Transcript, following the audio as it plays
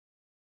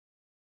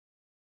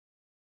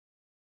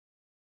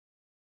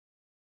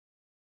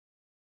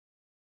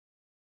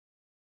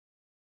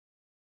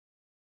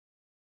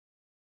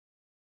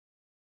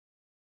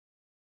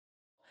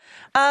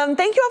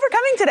Thank you all for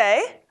coming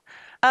today.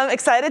 I'm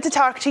excited to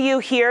talk to you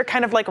here,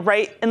 kind of like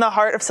right in the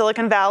heart of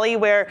Silicon Valley,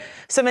 where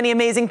so many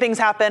amazing things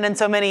happen and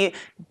so many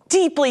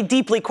deeply,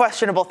 deeply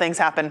questionable things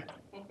happen.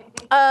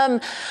 I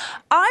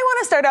want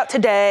to start out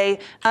today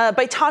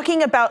by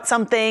talking about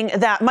something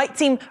that might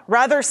seem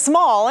rather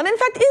small, and in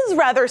fact is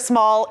rather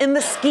small in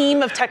the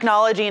scheme of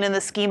technology and in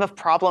the scheme of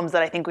problems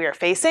that I think we are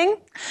facing,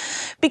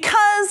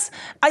 because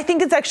I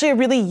think it's actually a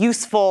really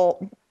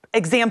useful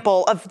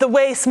example of the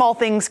way small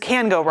things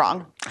can go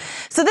wrong.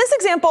 So this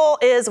example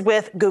is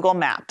with Google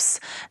Maps.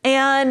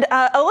 And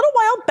a little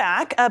while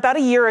back, about a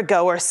year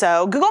ago or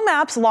so, Google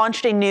Maps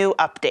launched a new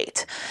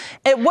update.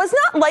 It was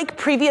not like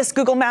previous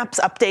Google Maps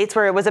updates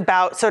where it was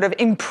about sort of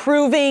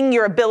improving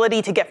your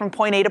ability to get from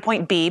point A to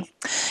point B.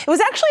 It was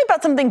actually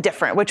about something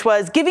different, which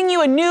was giving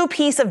you a new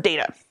piece of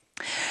data.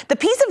 The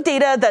piece of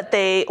data that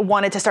they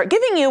wanted to start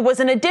giving you was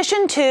in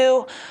addition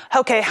to,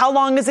 okay, how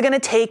long is it going to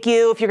take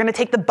you if you're going to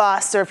take the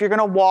bus or if you're going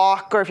to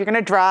walk or if you're going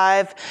to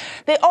drive.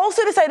 They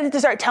also decided to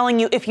start telling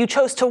you if you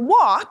chose to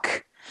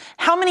walk,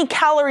 how many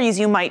calories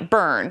you might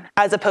burn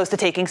as opposed to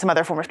taking some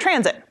other form of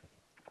transit.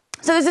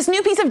 So there's this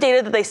new piece of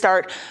data that they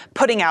start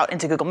putting out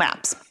into Google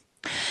Maps.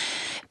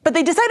 But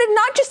they decided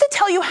not just to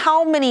tell you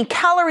how many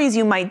calories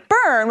you might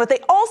burn, what they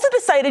also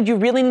decided you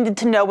really needed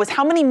to know was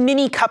how many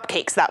mini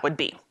cupcakes that would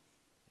be.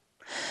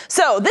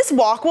 So this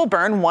walk will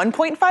burn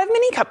 1.5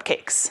 mini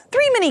cupcakes,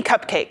 3 mini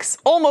cupcakes,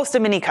 almost a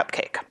mini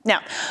cupcake.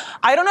 Now,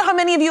 I don't know how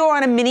many of you are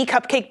on a mini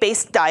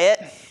cupcake-based diet.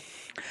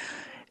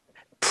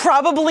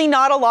 Probably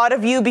not a lot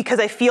of you, because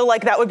I feel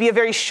like that would be a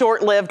very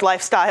short-lived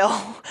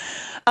lifestyle.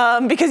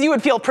 Because you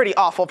would feel pretty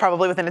awful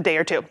probably within a day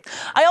or two.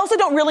 I also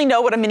don't really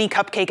know what a mini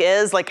cupcake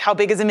is, like how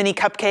big is a mini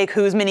cupcake,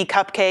 who's mini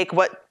cupcake,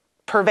 what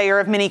purveyor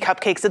of mini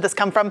cupcakes did this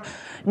come from?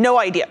 No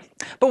idea.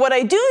 But what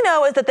I do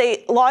know is that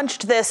they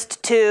launched this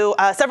to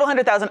several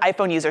 100,000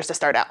 iPhone users to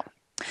start out.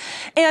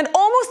 And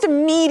almost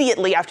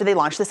immediately after they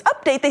launched this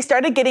update, they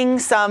started getting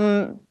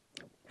some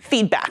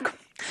feedback.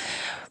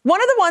 One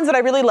of the ones that I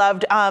really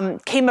loved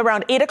came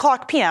around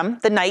 8:00 p.m.,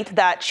 the night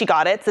that she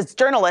got it. This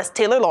journalist,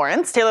 Taylor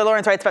Lawrence. Taylor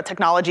Lawrence writes about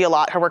technology a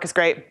lot. Her work is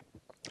great.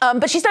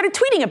 But she started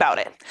tweeting about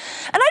it.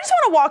 And I just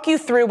want to walk you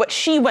through what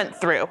she went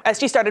through as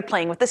she started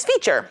playing with this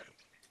feature.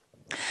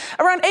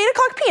 Around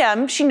 8:00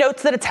 p.m., she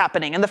notes that it's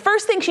happening. And the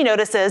first thing she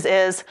notices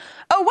is,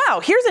 oh, wow,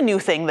 here's a new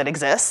thing that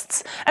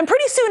exists. And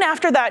pretty soon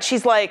after that,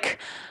 she's like,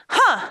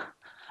 I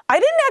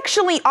didn't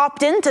actually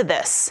opt into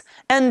this.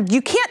 And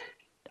you can't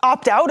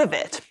opt out of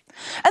it.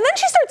 And then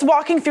she starts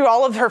walking through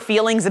all of her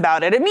feelings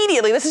about it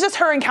immediately. This is just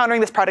her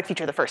encountering this product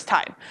feature the first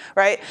time,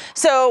 right?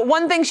 So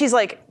one thing she's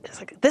like,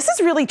 this is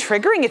really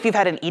triggering if you've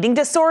had an eating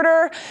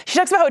disorder. She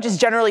talks about how it just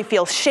generally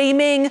feels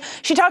shaming.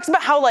 She talks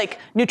about how like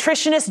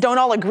nutritionists don't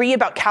all agree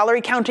about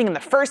calorie counting in the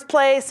first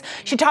place.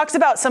 She talks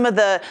about some of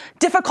the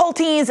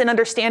difficulties in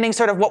understanding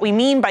sort of what we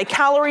mean by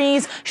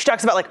calories. She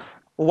talks about like,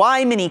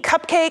 why mini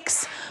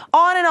cupcakes?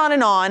 On and on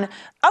and on,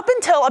 up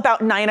until about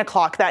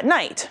 9:00 that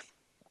night.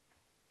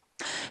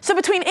 So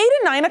between 8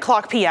 and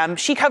 9:00 p.m.,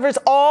 she covers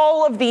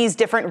all of these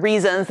different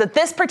reasons that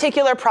this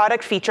particular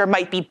product feature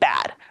might be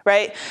bad,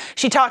 right?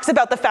 She talks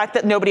about the fact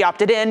that nobody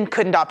opted in,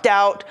 couldn't opt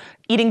out,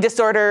 eating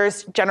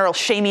disorders, general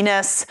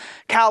shaminess,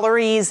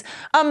 calories.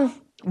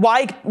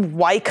 Why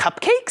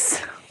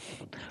cupcakes?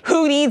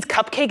 Who needs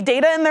cupcake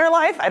data in their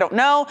life? I don't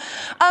know.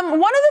 One of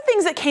the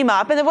things that came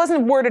up, and it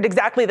wasn't worded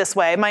exactly this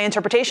way, my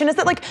interpretation is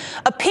that like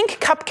a pink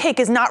cupcake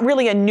is not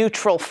really a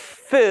neutral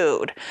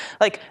food.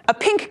 Like a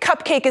pink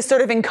cupcake is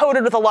sort of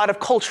encoded with a lot of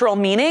cultural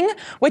meaning,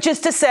 which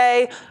is to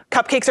say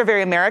cupcakes are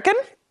very American.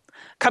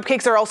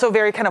 Cupcakes are also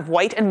very kind of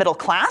white and middle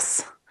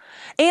class.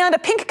 And a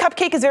pink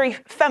cupcake is very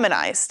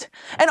feminized.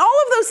 And all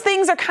of those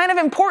things are kind of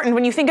important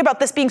when you think about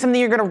this being something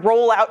you're going to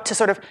roll out to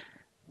sort of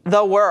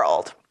the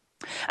world.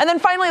 And then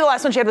finally, the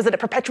last one she had was that it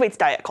perpetuates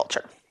diet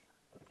culture.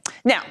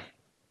 Now,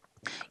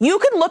 you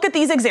could look at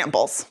these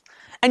examples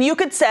and you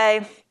could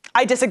say,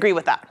 I disagree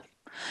with that.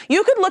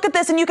 You could look at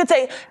this and you could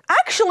say,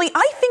 actually,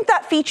 I think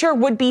that feature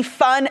would be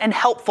fun and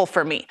helpful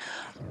for me.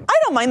 I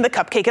don't mind the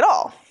cupcake at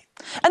all.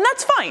 And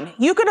that's fine.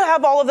 You could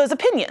have all of those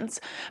opinions.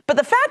 But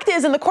the fact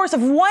is, in the course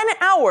of 1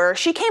 hour,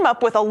 she came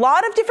up with a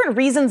lot of different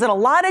reasons and a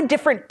lot of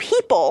different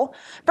people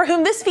for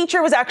whom this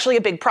feature was actually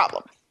a big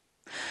problem.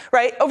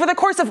 Right? Over the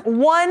course of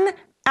 1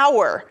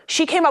 hour,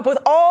 she came up with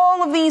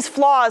all of these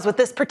flaws with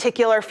this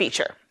particular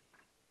feature.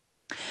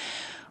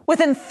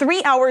 Within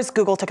 3 hours,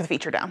 Google took the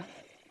feature down.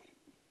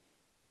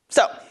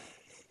 So,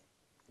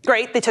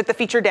 great, they took the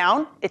feature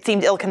down. It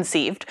seemed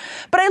ill-conceived.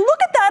 But I look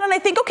at that and I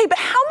think, okay, but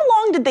how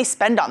long did they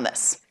spend on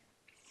this?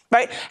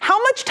 Right? How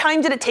much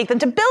time did it take them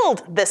to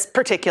build this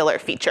particular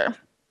feature?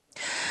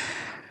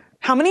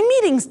 How many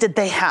meetings did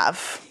they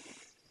have?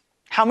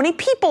 How many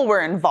people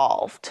were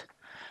involved?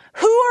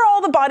 Who are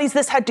all the bodies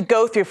this had to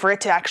go through for it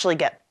to actually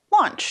get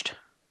launched?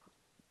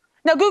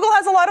 Now, Google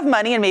has a lot of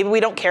money, and maybe we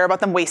don't care about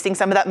them wasting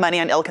some of that money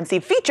on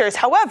ill-conceived features.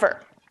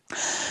 However,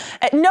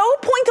 at no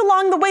point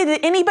along the way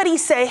did anybody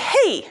say,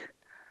 hey,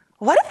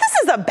 what if this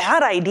is a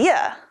bad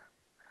idea?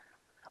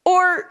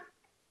 Or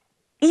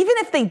even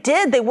if they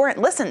did, they weren't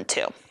listened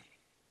to.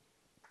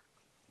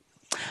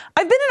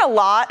 I've been in a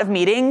lot of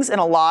meetings in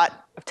a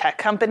lot of tech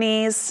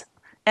companies,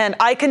 and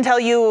I can tell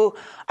you,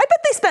 I bet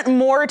they spent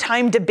more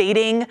time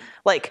debating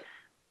like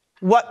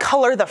what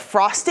color the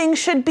frosting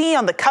should be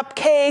on the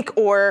cupcake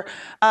or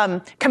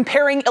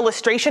comparing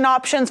illustration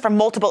options from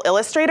multiple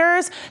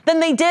illustrators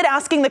than they did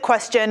asking the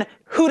question,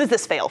 who does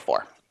this fail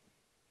for?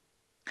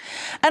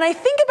 And I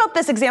think about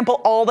this example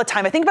all the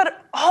time. I think about it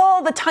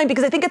all the time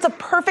because I think it's a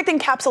perfect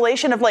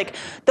encapsulation of like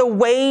the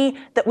way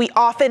that we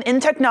often in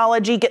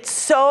technology get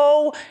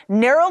so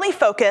narrowly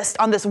focused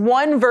on this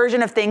one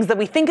version of things that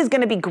we think is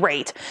going to be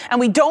great. And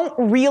we don't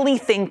really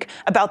think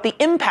about the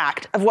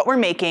impact of what we're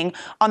making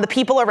on the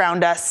people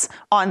around us,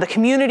 on the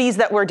communities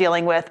that we're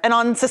dealing with, and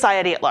on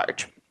society at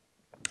large.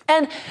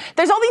 And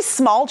there's all these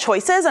small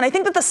choices, and I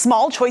think that the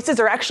small choices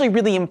are actually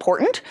really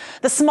important.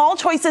 The small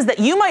choices that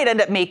you might end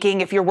up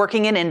making if you're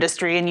working in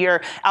industry and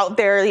you're out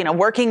there,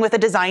 working with a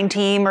design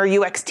team or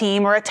UX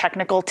team or a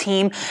technical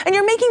team, and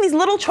you're making these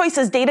little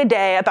choices day to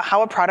day about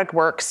how a product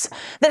works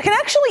that can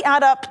actually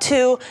add up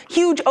to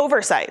huge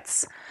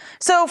oversights.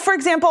 So for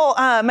example,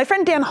 my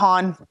friend Dan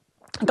Hahn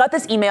got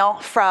this email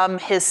from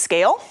his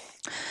scale.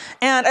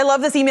 And I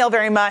love this email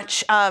very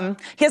much.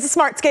 He has a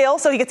smart scale,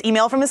 so he gets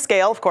email from his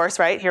scale, of course,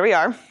 right? Here we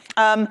are.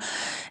 And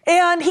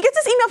he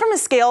gets this email from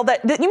his scale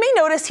that you may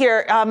notice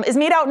here is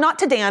made out not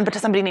to Dan, but to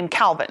somebody named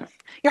Calvin.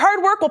 Your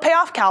hard work will pay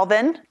off,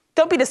 Calvin.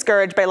 Don't be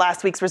discouraged by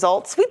last week's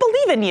results. We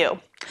believe in you.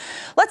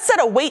 Let's set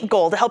a weight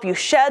goal to help you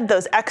shed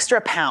those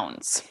extra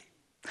pounds.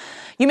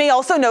 You may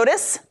also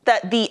notice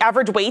that the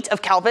average weight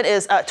of Calvin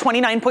is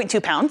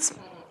 29.2 pounds.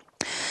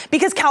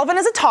 Because Calvin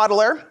is a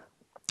toddler,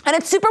 and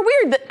it's super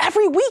weird that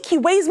every week he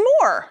weighs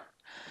more.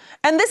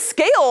 And this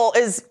scale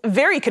is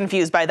very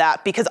confused by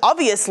that because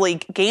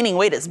obviously gaining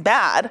weight is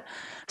bad.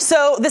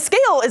 So the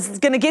scale is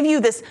going to give you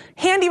this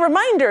handy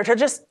reminder to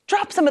just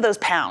drop some of those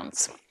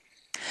pounds.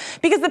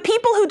 Because the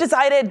people who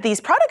decided these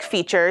product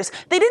features,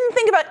 they didn't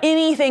think about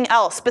anything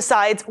else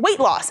besides weight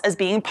loss as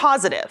being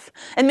positive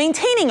and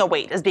maintaining a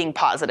weight as being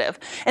positive.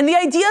 And the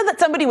idea that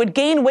somebody would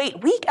gain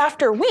weight week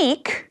after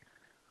week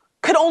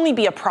could only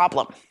be a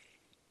problem.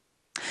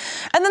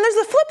 And then there's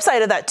the flip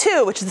side of that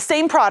too, which is the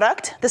same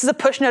product. This is a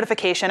push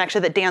notification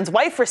actually that Dan's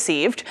wife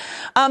received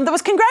that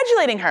was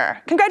congratulating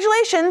her.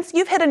 Congratulations,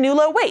 you've hit a new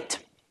low weight.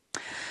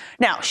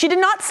 Now, she did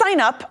not sign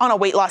up on a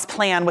weight loss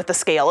plan with the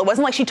scale. It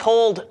wasn't like she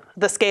told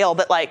the scale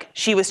that like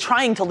she was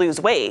trying to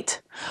lose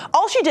weight.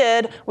 All she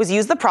did was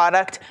use the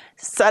product,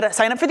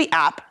 sign up for the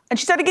app, and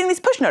she started getting these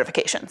push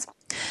notifications.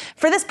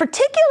 For this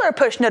particular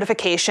push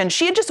notification,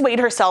 she had just weighed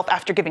herself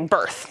after giving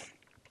birth.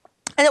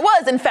 And it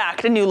was, in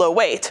fact, a new low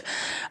weight.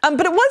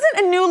 But it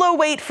wasn't a new low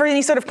weight for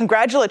any sort of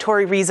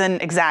congratulatory reason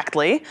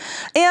exactly.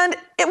 And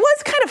it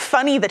was kind of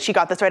funny that she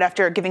got this right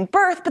after giving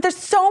birth, but there's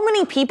so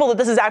many people that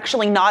this is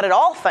actually not at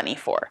all funny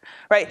for,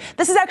 right?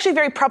 This is actually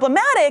very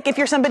problematic if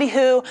you're somebody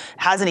who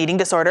has an eating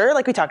disorder,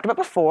 like we talked about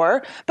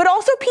before, but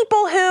also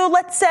people who,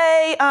 let's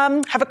say,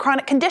 have a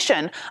chronic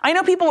condition. I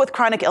know people with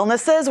chronic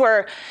illnesses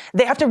where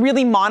they have to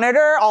really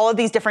monitor all of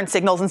these different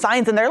signals and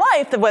signs in their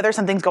life of whether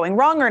something's going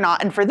wrong or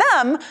not. And for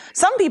them,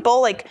 some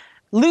people, like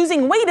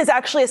losing weight is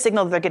actually a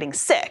signal that they're getting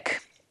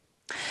sick.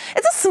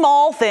 It's a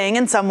small thing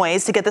in some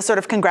ways to get this sort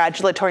of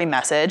congratulatory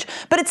message,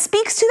 but it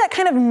speaks to that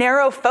kind of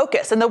narrow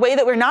focus and the way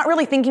that we're not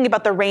really thinking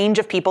about the range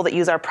of people that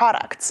use our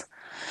products.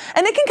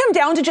 And it can come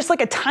down to just like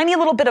a tiny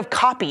little bit of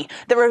copy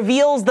that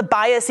reveals the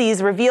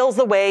biases, reveals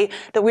the way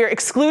that we're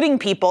excluding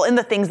people in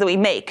the things that we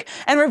make,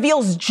 and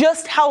reveals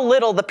just how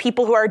little the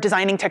people who are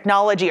designing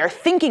technology are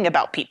thinking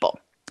about people.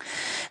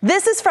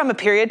 This is from a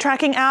period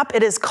tracking app.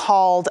 It is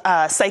called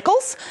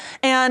Cycles,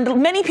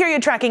 and many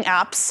period tracking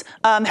apps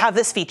have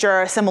this feature,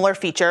 or a similar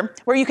feature,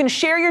 where you can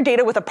share your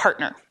data with a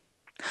partner.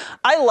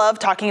 I love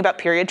talking about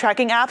period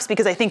tracking apps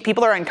because I think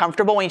people are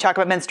uncomfortable when you talk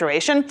about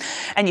menstruation,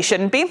 and you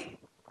shouldn't be.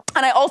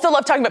 And I also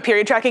love talking about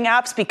period tracking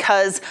apps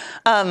because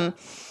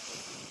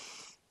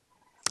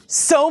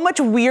so much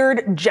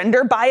weird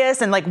gender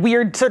bias and like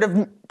weird sort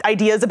of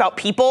ideas about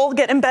people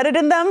get embedded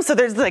in them. So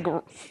there's like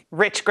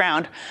rich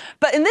ground.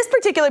 But in this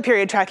particular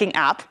period tracking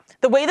app,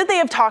 the way that they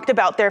have talked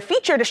about their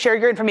feature to share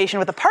your information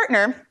with a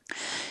partner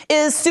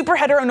is super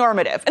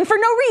heteronormative. And for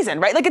no reason,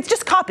 right? Like it's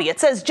just copy. It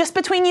says just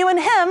between you and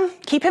him,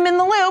 keep him in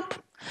the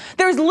loop.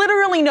 There's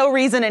literally no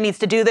reason it needs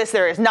to do this.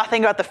 There is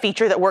nothing about the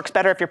feature that works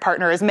better if your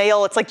partner is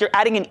male. It's like you're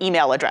adding an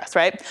email address,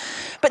 right?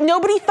 But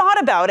nobody thought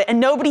about it and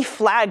nobody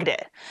flagged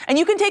it. And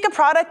you can take a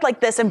product like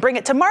this and bring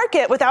it to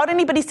market without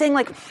anybody saying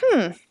like,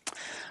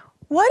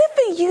 what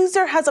if a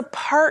user has a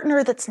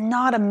partner that's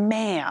not a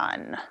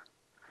man?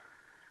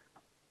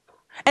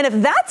 And if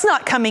that's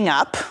not coming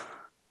up,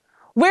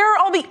 where are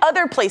all the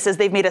other places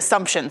they've made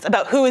assumptions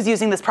about who is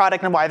using this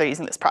product and why they're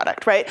using this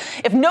product, right?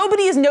 If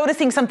nobody is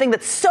noticing something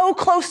that's so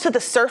close to the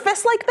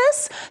surface like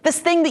this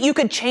thing that you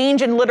could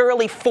change in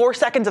literally 4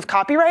 seconds of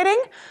copywriting,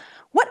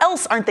 what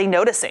else aren't they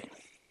noticing?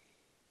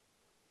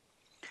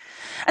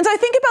 And so I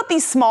think about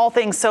these small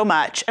things so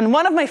much, and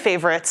one of my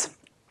favorites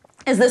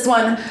is this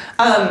one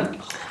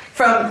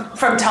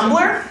from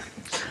Tumblr.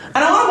 And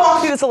I want to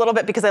walk through this a little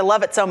bit because I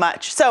love it so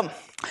much. So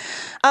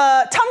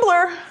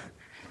Tumblr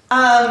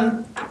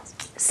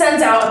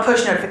sends out a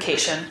push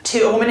notification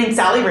to a woman named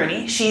Sally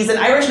Rooney. She's an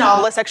Irish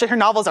novelist. Actually, her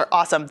novels are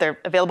awesome. They're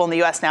available in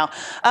the US now.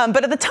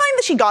 But at the time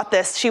that she got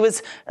this, she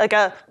was like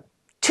a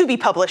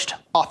to-be-published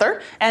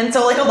author. And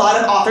so like a lot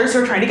of authors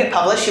who are trying to get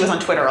published, she was on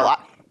Twitter a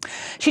lot.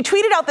 She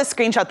tweeted out this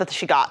screenshot that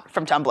she got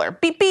from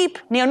Tumblr. Beep, beep,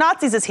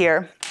 neo-Nazis is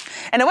here.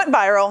 And it went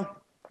viral.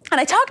 And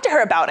I talked to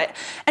her about it.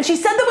 And she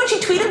said that when she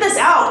tweeted this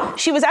out,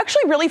 she was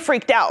actually really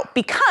freaked out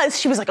because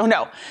she was like, oh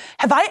no,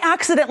 have I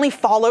accidentally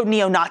followed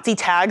neo-Nazi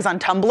tags on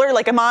Tumblr?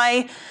 Like, am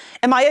I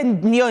a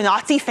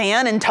neo-Nazi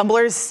fan in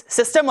Tumblr's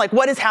system? Like,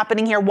 what is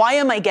happening here? Why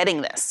am I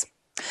getting this?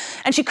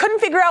 And she couldn't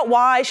figure out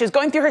why. She was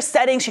going through her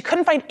settings. She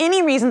couldn't find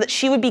any reason that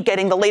she would be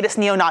getting the latest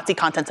neo-Nazi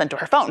content sent to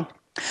her phone.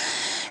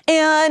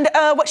 And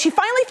what she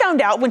finally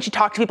found out when she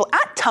talked to people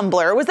at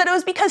Tumblr was that it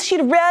was because she'd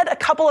read a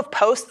couple of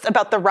posts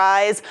about the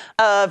rise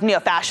of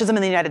neo-fascism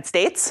in the United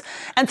States.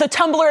 And so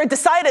Tumblr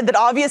decided that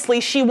obviously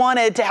she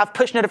wanted to have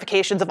push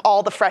notifications of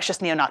all the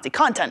freshest neo-Nazi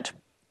content.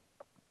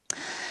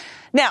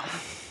 Now,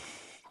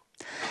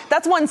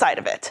 that's one side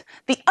of it.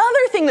 The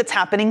other thing that's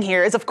happening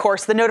here is, of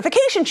course, the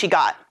notification she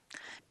got.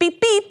 Beep,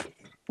 beep,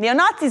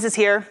 neo-Nazis is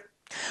here,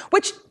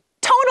 which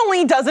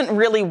tonally doesn't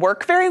really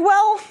work very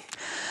well.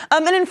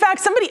 And in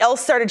fact, somebody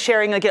else started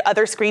sharing like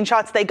other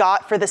screenshots they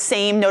got for the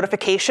same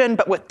notification,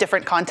 but with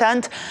different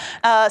content.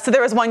 So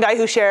there was one guy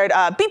who shared,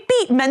 beep,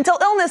 beep, mental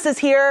illness is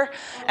here.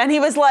 And he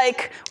was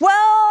like,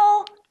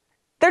 well,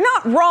 they're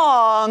not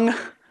wrong,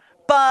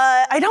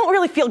 but I don't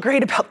really feel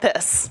great about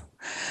this.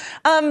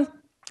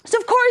 So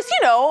of course,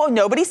 you know,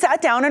 nobody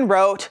sat down and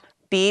wrote,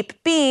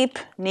 beep, beep,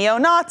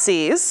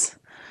 neo-Nazis.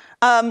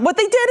 What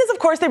they did is, of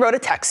course, they wrote a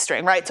text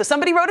string, right? So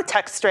somebody wrote a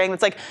text string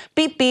that's like,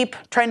 beep, beep,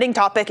 trending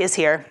topic is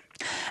here.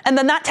 And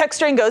then that text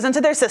string goes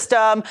into their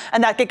system,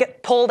 and that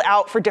get pulled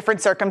out for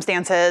different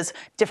circumstances,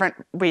 different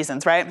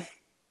reasons, right?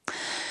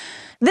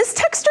 This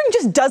text string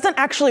just doesn't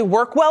actually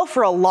work well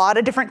for a lot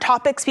of different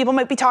topics people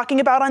might be talking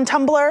about on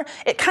Tumblr.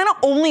 It kind of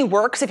only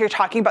works if you're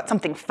talking about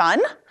something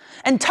fun.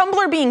 And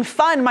Tumblr being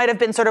fun might have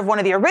been sort of one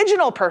of the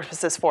original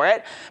purposes for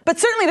it, but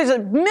certainly there's a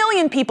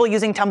million people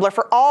using Tumblr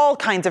for all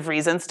kinds of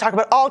reasons, to talk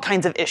about all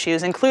kinds of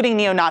issues, including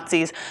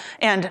neo-Nazis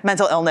and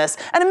mental illness,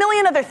 and a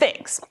million other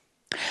things.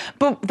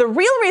 But the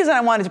real reason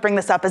I wanted to bring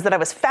this up is that I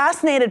was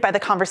fascinated by the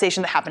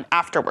conversation that happened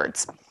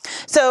afterwards.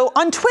 So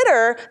on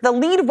Twitter, the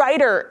lead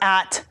writer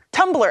at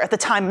Tumblr at the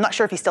time, I'm not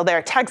sure if he's still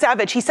there, Tag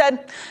Savage, he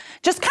said,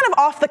 just kind of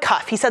off the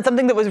cuff, he said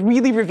something that was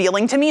really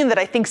revealing to me and that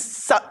I think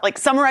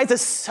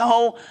summarizes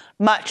so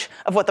much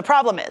of what the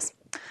problem is.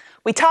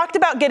 We talked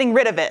about getting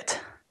rid of it,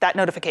 that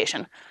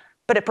notification,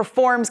 but it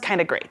performs kind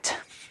of great.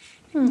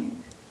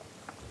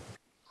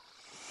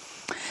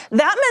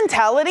 That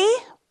mentality,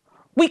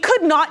 we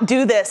could not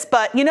do this,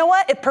 but you know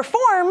what? It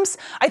performs.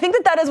 I think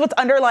that is what's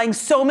underlying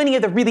so many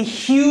of the really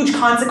huge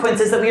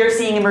consequences that we are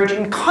seeing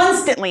emerging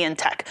constantly in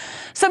tech.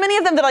 So many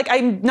of them that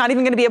I'm not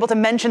even going to be able to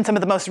mention some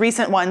of the most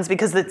recent ones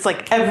because it's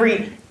like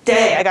every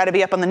day I got to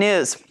be up on the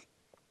news.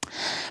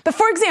 But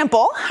for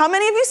example, how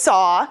many of you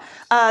saw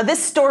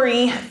this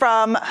story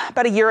from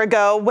about a year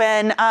ago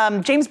when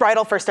James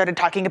Bridle first started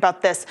talking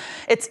about this?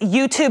 It's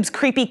YouTube's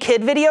creepy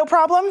kid video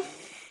problem.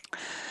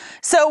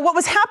 So what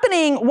was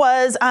happening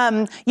was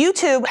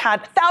YouTube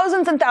had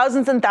thousands and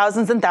thousands and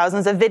thousands and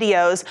thousands of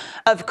videos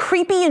of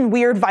creepy and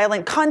weird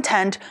violent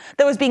content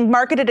that was being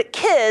marketed at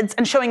kids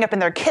and showing up in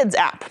their kids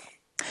app.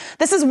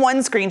 This is one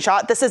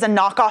screenshot. This is a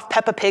knockoff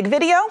Peppa Pig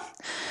video.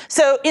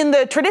 So in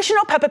the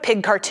traditional Peppa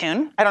Pig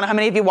cartoon, I don't know how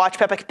many of you watch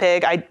Peppa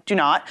Pig, I do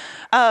not,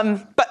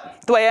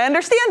 but the way I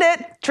understand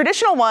it,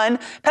 traditional one,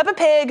 Peppa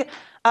Pig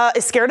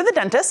is scared of the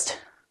dentist,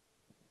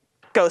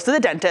 goes to the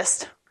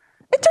dentist.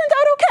 It turns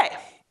out okay.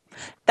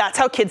 That's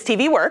how kids'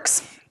 TV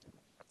works.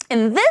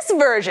 In this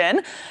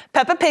version,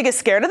 Peppa Pig is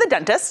scared of the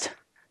dentist,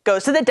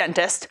 goes to the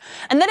dentist,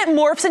 and then it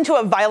morphs into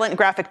a violent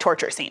graphic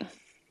torture scene.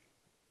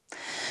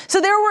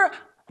 So there were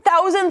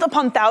thousands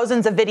upon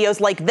thousands of videos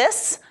like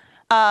this,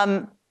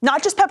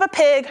 not just Peppa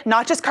Pig,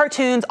 not just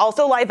cartoons,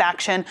 also live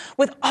action,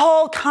 with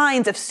all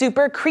kinds of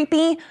super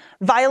creepy,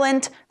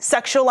 violent,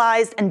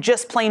 sexualized, and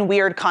just plain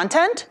weird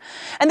content.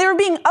 And they were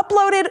being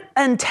uploaded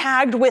and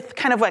tagged with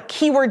kind of a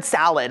keyword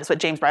salad, is what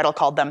James Bridle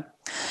called them.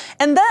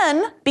 And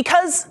then,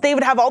 because they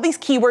would have all these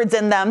keywords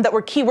in them that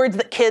were keywords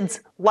that kids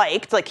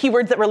liked, like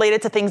keywords that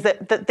related to things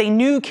that they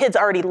knew kids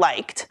already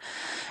liked,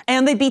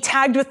 and they'd be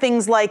tagged with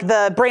things like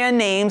the brand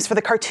names for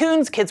the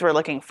cartoons kids were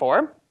looking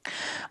for,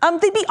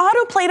 they'd be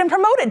auto-played and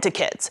promoted to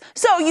kids.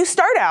 So you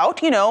start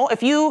out, you know,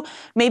 if you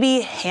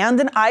maybe hand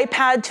an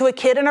iPad to a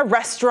kid in a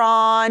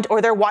restaurant,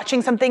 or they're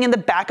watching something in the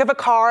back of a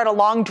car on a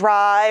long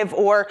drive,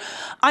 or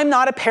I'm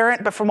not a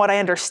parent, but from what I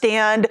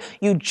understand,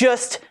 you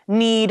just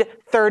need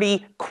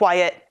 30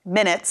 quiet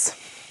minutes.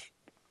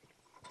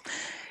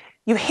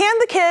 You hand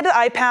the kid an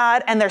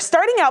iPad, and they're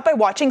starting out by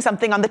watching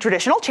something on the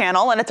traditional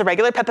channel, and it's a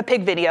regular Peppa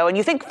Pig video, and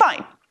you think,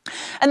 fine.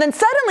 And then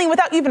suddenly,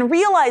 without even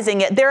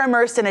realizing it, they're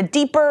immersed in a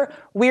deeper,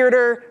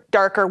 weirder,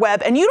 darker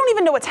web, and you don't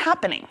even know what's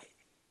happening.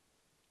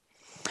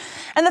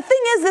 And the thing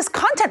is, this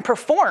content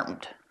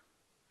performed.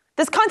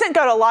 This content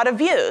got a lot of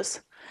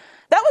views.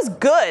 That was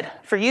good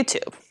for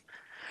YouTube.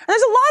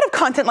 there's a lot of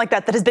content like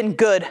that that has been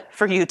good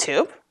for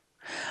YouTube.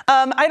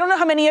 I don't know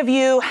how many of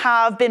you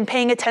have been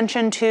paying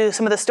attention to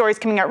some of the stories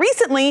coming out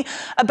recently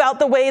about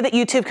the way that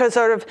YouTube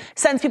sort of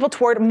sends people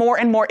toward more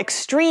and more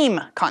extreme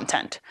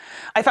content.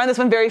 I find this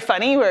one very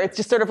funny, where it's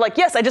just sort of like,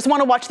 yes, I just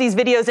want to watch these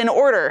videos in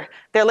order.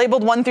 They're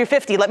labeled 1 through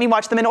 50. Let me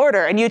watch them in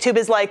order. And YouTube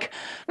is like,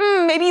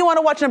 maybe you want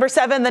to watch number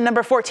 7, then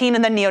number 14,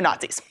 and then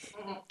neo-Nazis.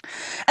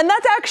 And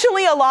that's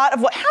actually a lot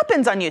of what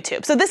happens on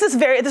YouTube. So this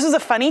was a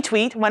funny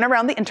tweet, went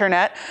around the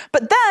internet,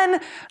 but then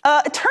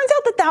it turns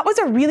out that that was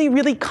a really,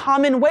 really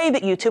common way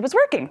that YouTube was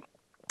working.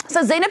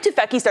 So Zeynep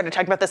Tufekci started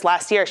talking about this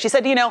last year. She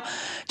said,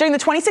 during the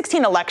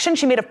 2016 election,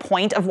 she made a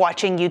point of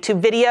watching YouTube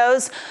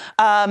videos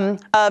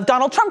of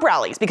Donald Trump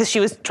rallies because she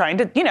was trying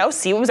to,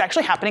 see what was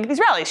actually happening at these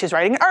rallies. She was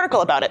writing an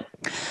article about it.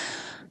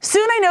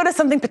 Soon I noticed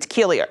something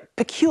peculiar,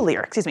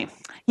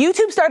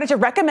 YouTube started to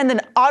recommend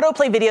and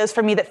autoplay videos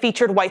for me that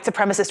featured white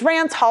supremacist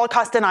rants,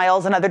 Holocaust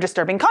denials, and other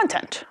disturbing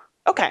content.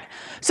 Okay,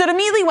 so it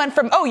immediately went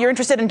from, oh, you're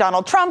interested in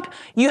Donald Trump,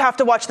 you have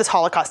to watch this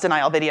Holocaust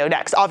denial video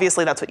next.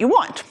 Obviously, that's what you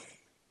want.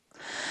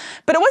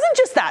 But it wasn't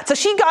just that. So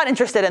she got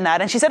interested in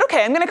that, and she said,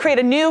 okay, I'm going to create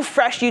a new,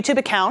 fresh YouTube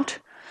account.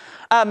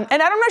 And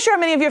I'm not sure how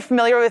many of you are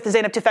familiar with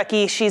Zeynep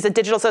Tufekci. She's a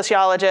digital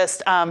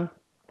sociologist.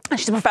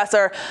 She's a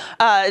professor.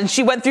 And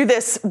she went through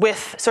this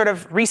with sort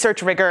of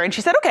research rigor, and she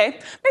said, okay, I'm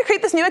going to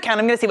create this new account.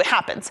 I'm going to see what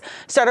happens.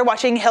 Started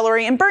watching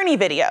Hillary and Bernie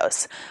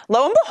videos.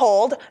 Lo and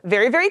behold,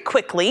 very, very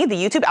quickly, the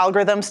YouTube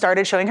algorithm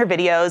started showing her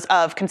videos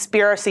of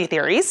conspiracy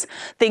theories,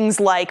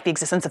 things like the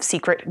existence of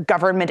secret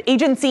government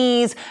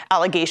agencies,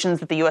 allegations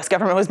that the US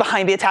government was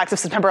behind the attacks of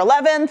September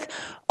 11th,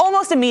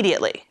 almost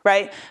immediately,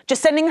 right?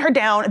 Just sending her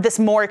down this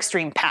more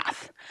extreme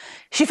path.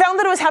 She found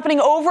that it was happening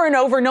over and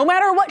over, no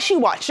matter what she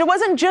watched. It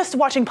wasn't just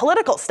watching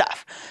political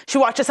stuff. She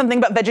watched something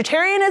about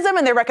vegetarianism,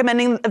 and they're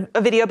recommending a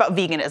video about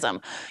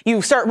veganism.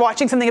 You start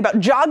watching something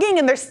about jogging,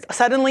 and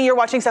suddenly you're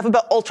watching stuff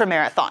about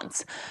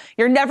ultramarathons.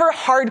 You're never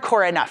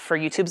hardcore enough for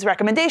YouTube's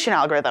recommendation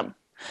algorithm.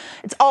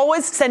 It's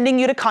always sending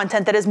you to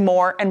content that is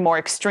more and more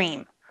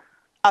extreme,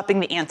 upping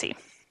the ante.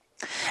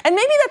 And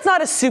maybe that's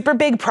not a super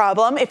big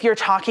problem if you're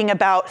talking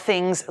about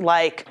things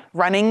like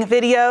running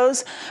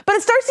videos, but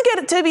it starts to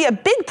get to be a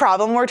big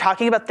problem when we're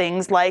talking about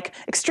things like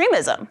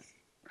extremism.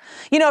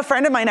 A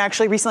friend of mine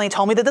actually recently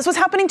told me that this was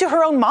happening to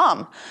her own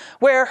mom,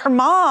 where her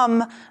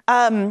mom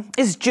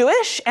is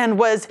Jewish and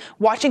was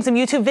watching some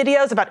YouTube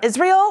videos about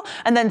Israel,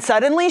 and then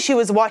suddenly she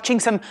was watching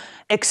some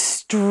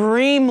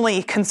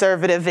extremely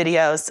conservative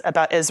videos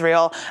about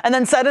Israel, and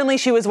then suddenly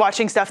she was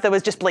watching stuff that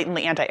was just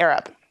blatantly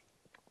anti-Arab.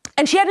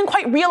 And she hadn't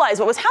quite realized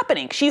what was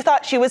happening. She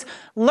thought she was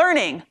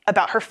learning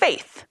about her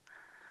faith.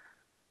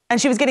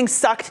 And she was getting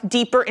sucked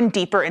deeper and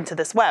deeper into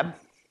this web.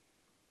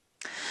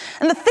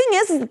 And the thing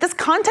is that this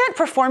content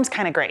performs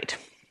kind of great.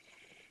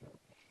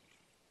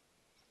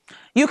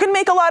 You can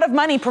make a lot of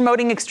money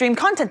promoting extreme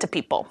content to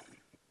people.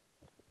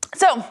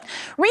 So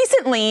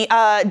recently,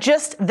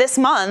 just this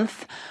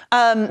month,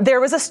 there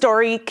was a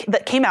story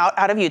that came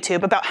out of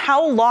YouTube about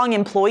how long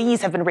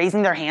employees have been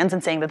raising their hands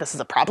and saying that this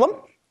is a problem.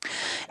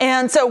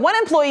 And so one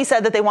employee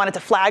said that they wanted to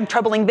flag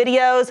troubling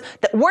videos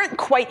that weren't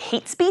quite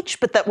hate speech,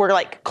 but that were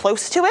like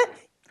close to it,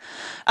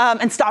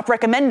 and stop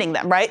recommending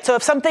them, right? So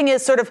if something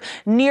is sort of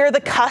near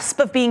the cusp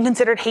of being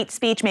considered hate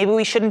speech, maybe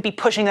we shouldn't be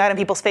pushing that in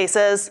people's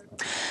faces.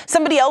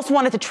 Somebody else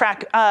wanted to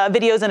track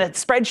videos in a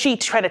spreadsheet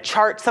to try to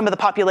chart some of the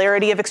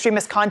popularity of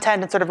extremist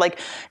content and sort of like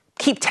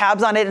keep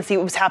tabs on it and see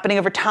what was happening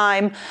over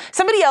time.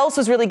 Somebody else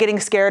was really getting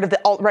scared of the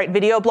alt-right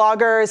video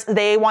bloggers.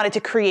 They wanted to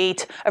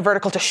create a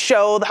vertical to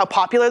show how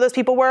popular those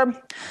people were.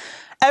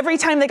 Every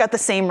time they got the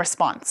same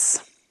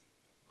response: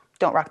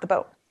 don't rock the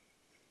boat.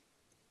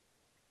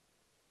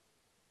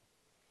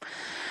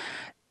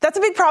 That's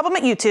a big problem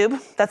at YouTube.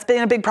 That's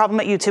been a big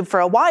problem at YouTube for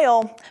a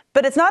while,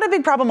 but it's not a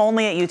big problem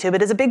only at YouTube.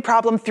 It is a big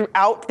problem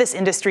throughout this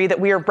industry that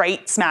we are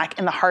right smack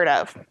in the heart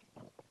of.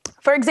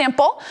 For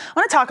example, I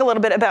want to talk a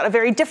little bit about a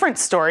very different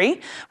story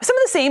with some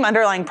of the same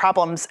underlying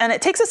problems, and it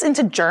takes us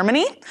into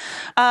Germany.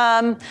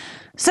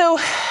 So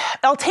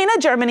Altena,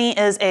 Germany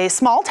is a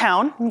small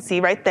town, you can see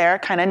right there,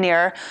 kind of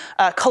near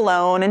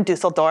Cologne and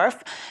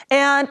Dusseldorf.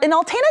 And in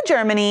Altena,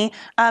 Germany,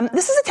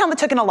 this is a town that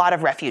took in a lot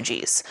of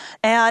refugees.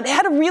 And it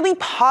had a really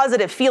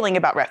positive feeling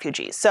about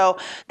refugees. So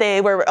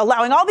they were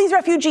allowing all these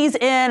refugees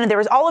in, and there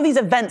was all of these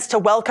events to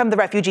welcome the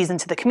refugees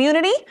into the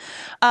community.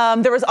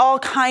 There was all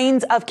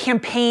kinds of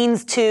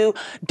campaigns to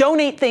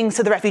donate things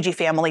to the refugee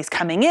families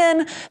coming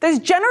in. There's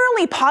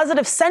generally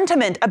positive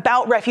sentiment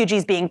about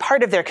refugees being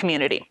part of their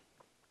community.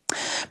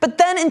 But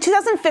then in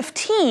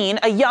 2015,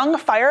 a young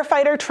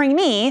firefighter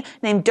trainee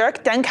named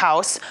Dirk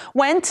Denkhaus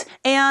went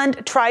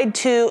and tried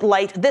to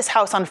light this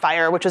house on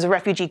fire, which was a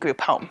refugee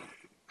group home.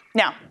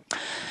 Now,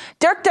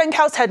 Dirk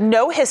Denkhaus had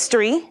no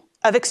history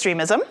of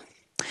extremism.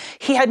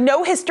 He had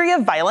no history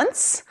of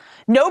violence.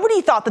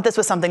 Nobody thought that this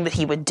was something that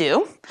he would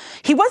do.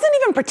 He wasn't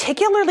even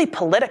particularly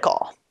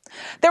political.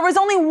 There was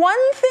only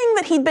one thing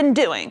that he'd been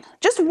doing,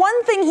 just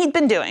one thing he'd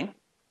been doing,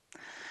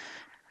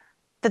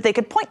 that they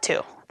could point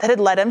to that had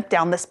led him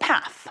down this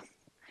path.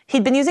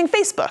 He'd been using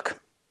Facebook,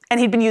 and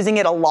he'd been using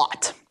it a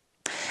lot.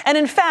 And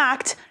in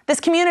fact, this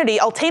community,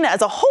 Altena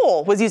as a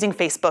whole, was using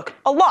Facebook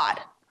a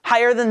lot,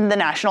 higher than the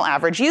national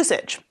average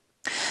usage.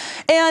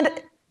 And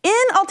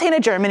in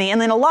Altena, Germany,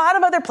 and then a lot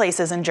of other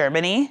places in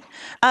Germany,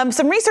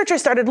 some researchers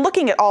started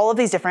looking at all of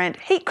these different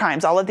hate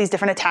crimes, all of these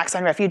different attacks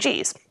on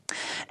refugees.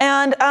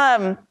 And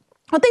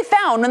what they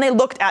found when they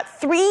looked at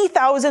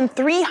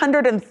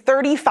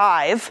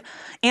 3,335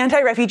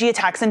 anti-refugee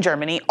attacks in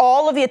Germany,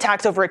 all of the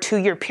attacks over a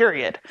 2-year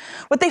period,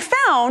 what they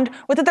found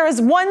was that there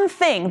was one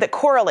thing that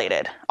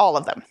correlated all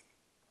of them.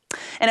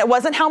 And it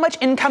wasn't how much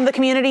income the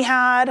community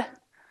had.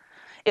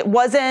 It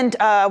wasn't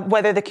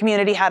whether the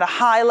community had a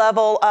high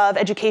level of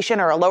education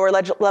or a lower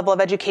level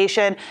of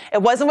education. It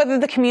wasn't whether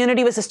the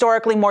community was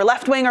historically more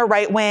left-wing or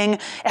right-wing.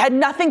 It had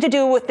nothing to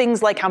do with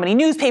things like how many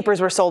newspapers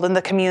were sold in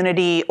the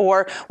community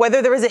or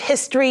whether there was a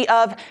history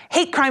of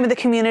hate crime in the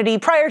community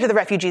prior to the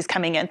refugees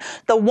coming in.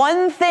 The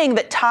one thing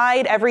that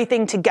tied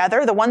everything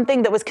together, the one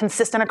thing that was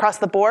consistent across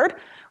the board,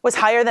 was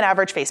higher than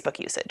average Facebook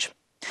usage.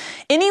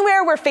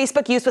 Anywhere where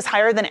Facebook use was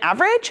higher than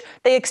average,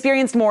 they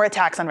experienced more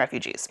attacks on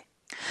refugees.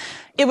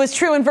 It was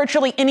true in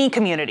virtually any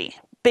community,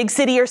 big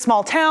city or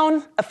small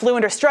town,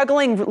 affluent or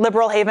struggling,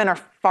 liberal haven or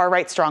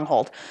far-right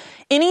stronghold.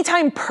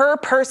 Anytime per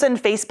person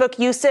Facebook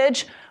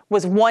usage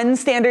was one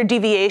standard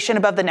deviation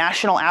above the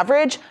national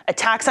average,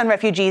 attacks on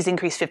refugees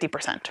increased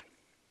 50%.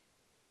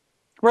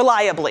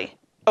 Reliably,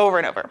 over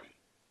and over.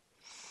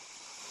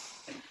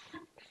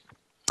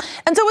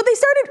 And so what they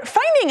started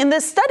finding in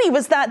this study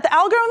was that the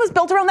algorithm was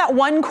built around that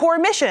one core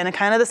mission, and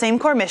kind of the same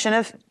core mission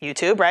of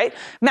YouTube, right?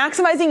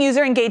 Maximizing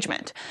user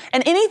engagement.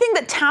 And anything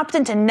that tapped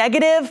into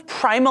negative,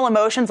 primal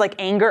emotions like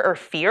anger or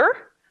fear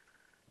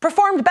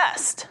performed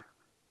best.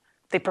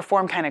 They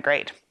performed kind of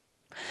great.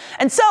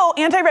 And so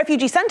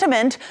anti-refugee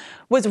sentiment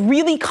was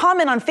really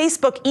common on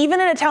Facebook, even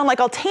in a town like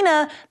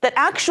Altena that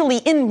actually,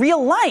 in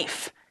real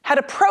life, had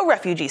a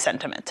pro-refugee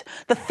sentiment.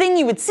 The thing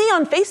you would see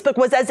on Facebook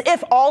was as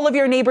if all of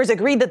your neighbors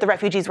agreed that the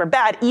refugees were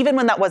bad, even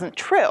when that wasn't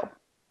true.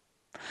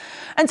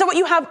 And so what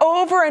you have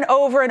over and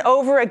over and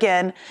over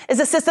again is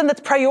a system that's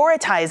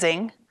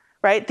prioritizing,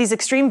 right, these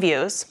extreme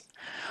views,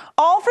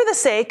 all for the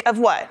sake of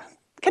what?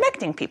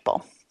 Connecting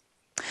people.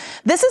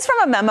 This is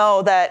from a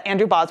memo that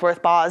Andrew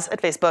Bosworth, Boz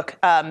at Facebook,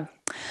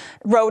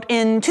 wrote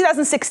in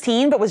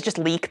 2016, but was just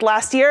leaked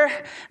last year.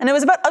 And it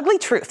was about ugly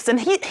truths. And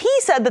he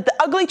said that the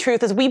ugly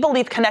truth is we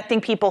believe connecting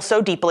people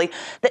so deeply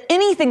that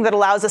anything that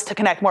allows us to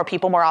connect more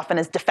people more often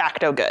is de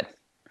facto good.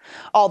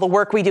 All the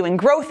work we do in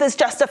growth is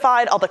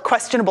justified, all the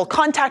questionable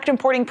contact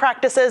importing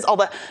practices, all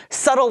the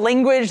subtle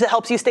language that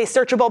helps you stay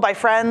searchable by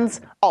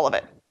friends, all of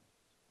it.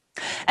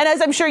 And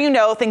as I'm sure you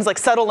know, things like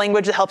subtle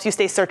language that helps you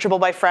stay searchable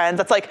by friends,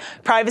 that's like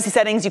privacy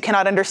settings you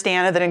cannot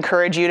understand that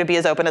encourage you to be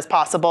as open as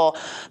possible,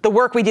 the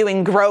work we do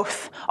in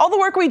growth, all the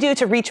work we do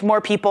to reach more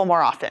people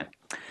more often.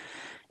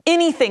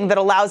 Anything that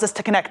allows us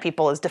to connect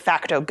people is de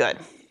facto good.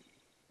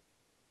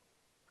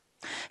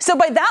 So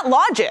by that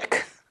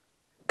logic,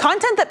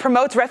 content that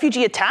promotes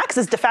refugee attacks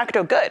is de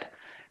facto good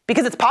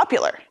because it's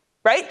popular,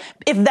 right?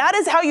 If that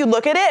is how you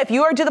look at it, if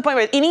you are to the point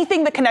where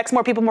anything that connects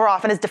more people more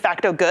often is de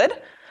facto good,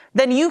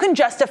 then you can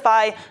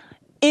justify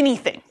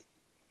anything.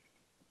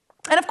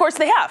 And of course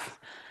they have.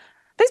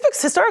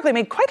 Facebook's historically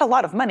made quite a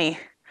lot of money.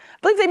 I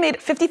believe they made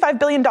 $55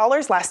 billion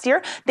last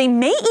year. They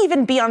may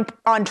even be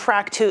on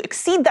track to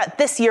exceed that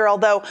this year,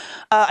 although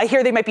I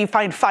hear they might be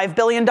fined $5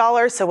 billion,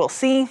 so we'll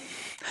see.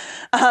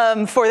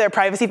 For their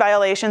privacy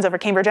violations over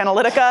Cambridge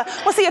Analytica.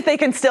 We'll see if they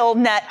can still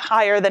net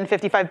higher than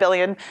 $55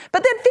 billion.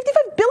 But they had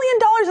 $55 billion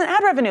in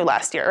ad revenue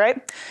last year,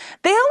 right?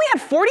 They only had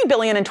 $40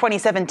 billion in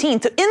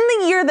 2017. So in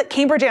the year that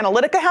Cambridge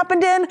Analytica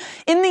happened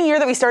in the year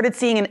that we started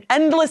seeing an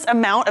endless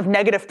amount of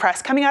negative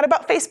press coming out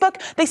about Facebook,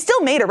 they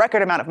still made a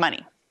record amount of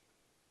money.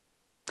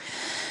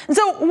 And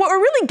so what we're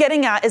really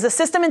getting at is a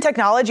system in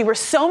technology where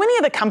so many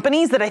of the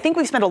companies that I think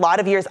we've spent a lot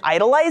of years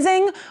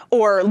idolizing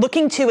or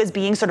looking to as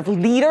being sort of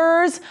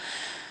leaders,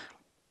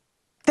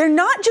 they're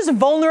not just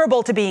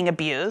vulnerable to being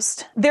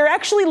abused, they're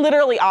actually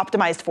literally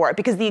optimized for it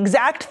because the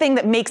exact thing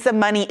that makes them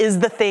money is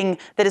the thing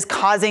that is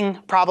causing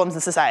problems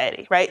in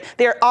society, right?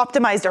 They're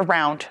optimized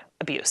around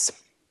abuse.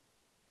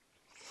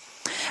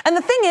 And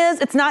the thing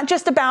is, it's not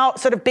just about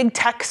sort of big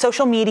tech,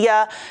 social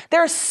media.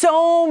 There are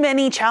so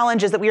many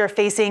challenges that we are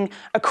facing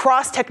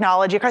across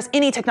technology, across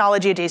any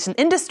technology adjacent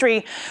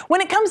industry, when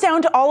it comes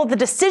down to all of the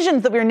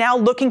decisions that we're now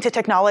looking to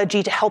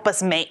technology to help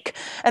us make,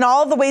 and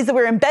all of the ways that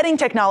we're embedding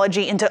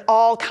technology into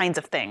all kinds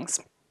of things.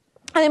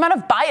 And the amount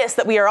of bias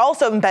that we are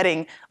also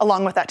embedding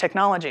along with that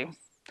technology.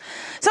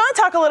 So I want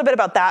to talk a little bit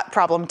about that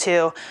problem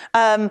too.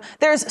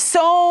 There's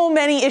so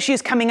many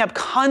issues coming up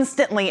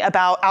constantly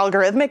about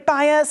algorithmic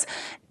bias,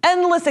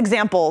 endless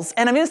examples,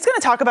 and I'm just going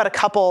to talk about a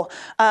couple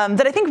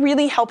that I think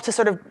really help to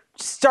sort of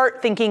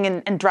start thinking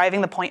and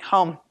driving the point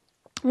home.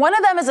 One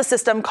of them is a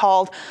system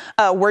called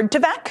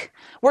Word2Vec.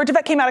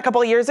 Word2Vec came out a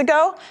couple of years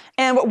ago,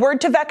 and what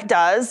Word2Vec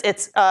does,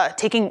 it's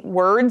taking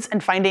words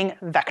and finding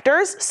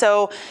vectors.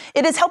 So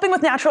it is helping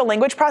with natural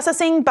language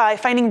processing by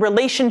finding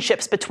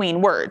relationships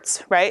between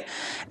words, right?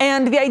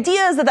 And the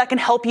idea is that that can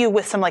help you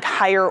with some like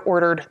higher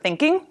ordered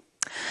thinking.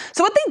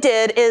 So what they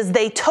did is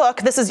they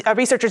took, this is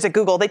researchers at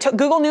Google, they took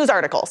Google News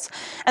articles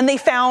and they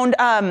found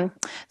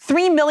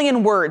 3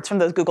 million words from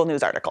those Google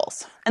News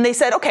articles. And they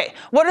said, okay,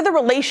 what are the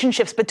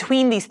relationships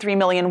between these 3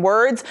 million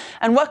words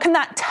and what can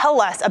that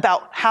tell us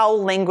about how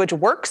language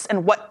works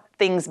and what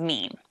things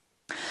mean?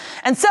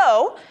 And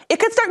so it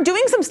could start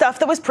doing some stuff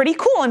that was pretty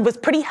cool and was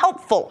pretty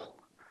helpful.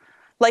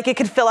 Like it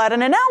could fill out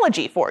an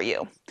analogy for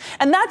you.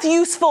 And that's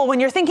useful when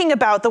you're thinking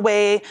about the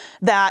way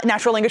that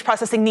natural language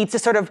processing needs to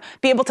sort of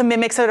be able to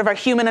mimic sort of our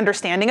human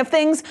understanding of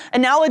things.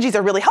 Analogies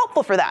are really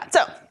helpful for that.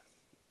 So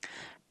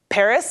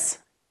Paris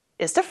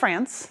is to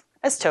France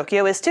as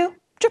Tokyo is to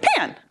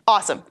Japan.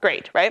 Awesome,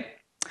 great, right?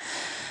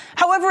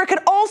 However, it could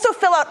also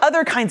fill out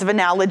other kinds of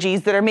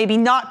analogies that are maybe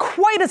not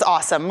quite as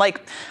awesome,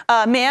 like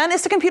man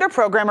is to computer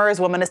programmer as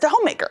woman is to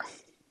homemaker.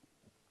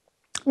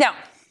 Now,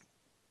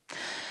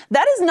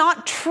 that is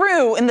not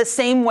true in the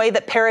same way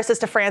that Paris is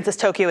to France as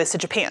Tokyo is to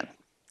Japan.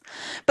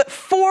 But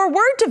for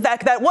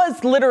Word2Vec, that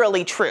was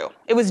literally true.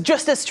 It was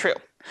just as true.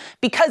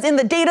 Because in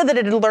the data that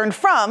it had learned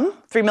from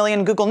 3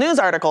 million Google News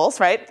articles,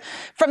 right,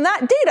 from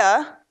that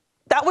data,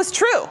 that was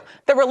true.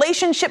 The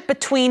relationship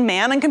between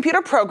man and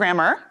computer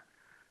programmer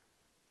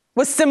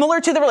was similar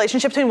to the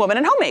relationship between woman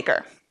and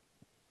homemaker.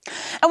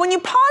 And when you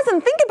pause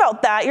and think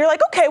about that, you're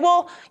like, okay,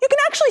 well, you can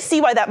actually see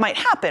why that might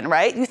happen,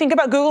 right? You think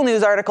about Google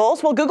News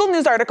articles. Well, Google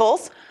News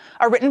articles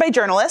are written by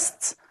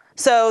journalists,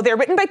 so they're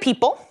written by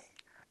people.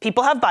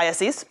 People have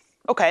biases.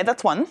 Okay,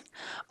 that's one.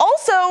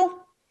 Also,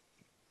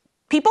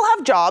 people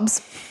have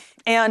jobs,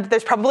 and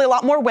there's probably a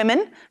lot more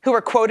women who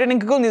are quoted in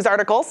Google News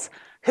articles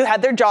who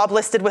had their job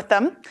listed with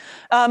them,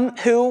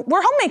 who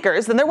were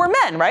homemakers than there were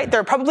men, right?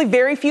 There are probably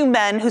very few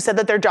men who said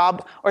that their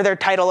job or their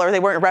title or they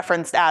weren't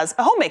referenced as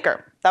a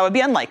homemaker. That would be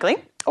unlikely.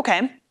 Okay.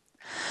 And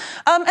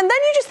then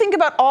you just think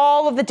about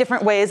all of the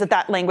different ways that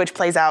that language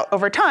plays out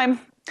over time.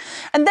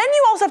 And then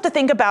you also have to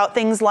think about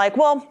things like,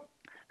 well,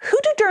 who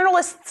do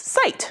journalists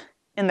cite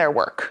in their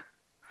work?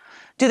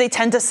 Do they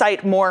tend to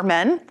cite more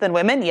men than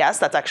women? Yes,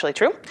 that's actually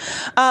true.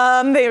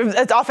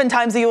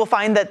 Oftentimes you will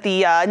find that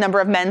the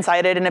number of men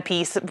cited in a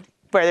piece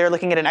where they're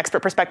looking at an expert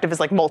perspective is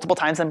like multiple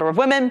times the number of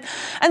women.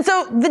 And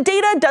so the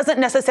data doesn't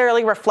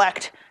necessarily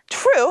reflect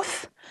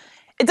truth.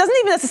 It doesn't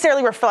even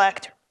necessarily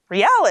reflect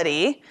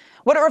reality.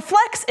 What it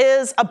reflects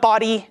is a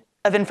body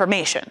of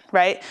information,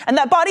 right? And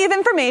that body of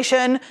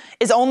information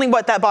is only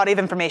what that body of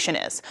information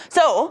is.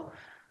 So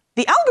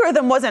the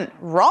algorithm wasn't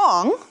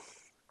wrong.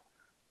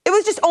 It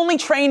was just only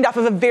trained off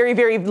of a very,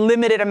 very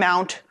limited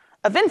amount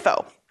of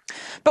info.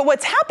 But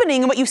what's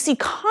happening and what you see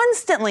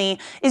constantly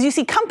is you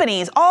see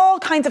companies, all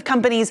kinds of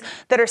companies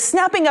that are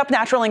snapping up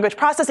natural language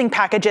processing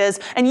packages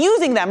and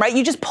using them, right?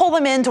 You just pull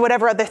them into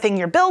whatever other thing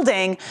you're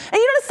building, and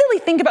you don't necessarily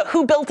think about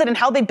who built it and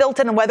how they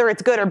built it and whether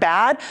it's good or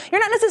bad.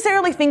 You're not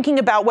necessarily thinking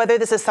about whether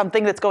this is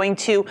something that's going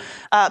to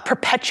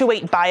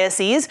perpetuate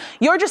biases.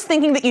 You're just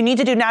thinking that you need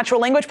to do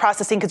natural language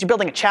processing because you're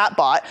building a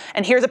chatbot,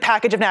 and here's a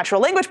package of natural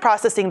language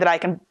processing that I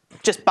can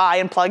just buy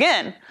and plug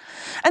in.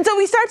 And so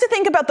we start to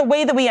think about the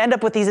way that we end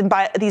up with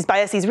these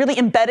biases really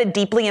embedded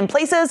deeply in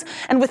places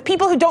and with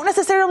people who don't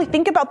necessarily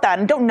think about that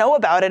and don't know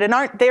about it and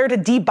aren't there to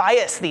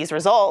de-bias these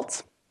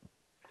results.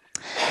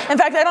 In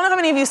fact, I don't know how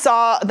many of you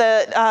saw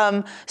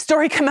the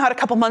story come out a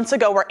couple months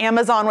ago where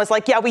Amazon was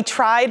like, yeah, we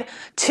tried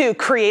to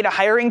create a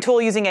hiring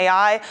tool using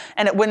AI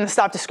and it wouldn't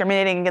stop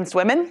discriminating against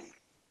women.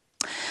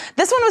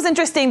 This one was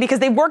interesting because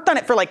they worked on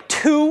it for like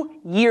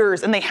 2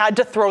 years and they had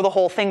to throw the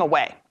whole thing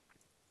away.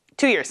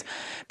 2 years.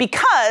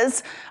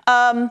 Because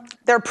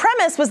their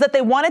premise was that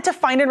they wanted to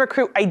find and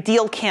recruit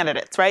ideal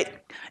candidates, right?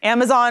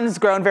 Amazon has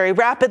grown very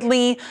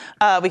rapidly.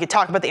 We could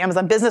talk about the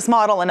Amazon business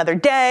model another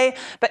day,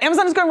 but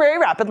Amazon has grown very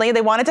rapidly.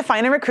 They wanted to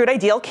find and recruit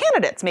ideal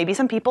candidates, maybe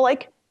some people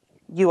like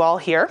you all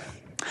here.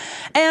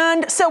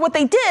 And so what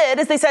they did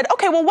is they said,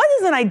 okay, well, what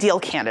is an ideal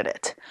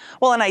candidate?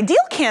 Well, an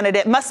ideal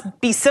candidate must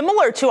be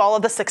similar to all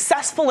of the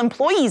successful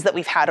employees that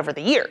we've had over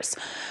the years.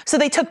 So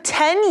they took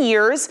 10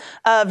 years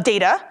of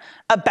data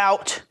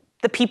about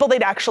the people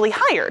they'd actually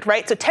hired,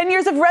 right? So 10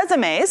 years of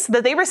resumes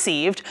that they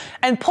received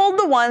and pulled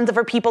the ones of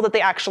our people that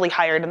they actually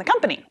hired in the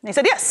company. And they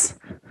said, yes,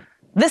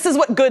 this is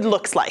what good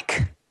looks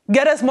like.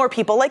 Get us more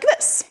people like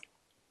this.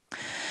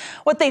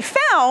 What they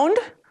found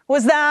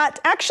was that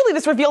actually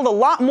this revealed a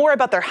lot more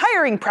about their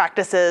hiring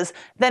practices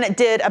than it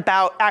did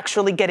about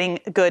actually getting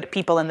good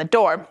people in the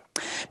door.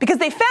 Because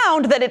they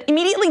found that it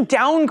immediately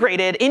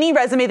downgraded any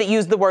resume that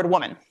used the word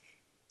woman.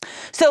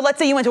 So let's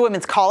say you went to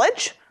women's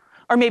college,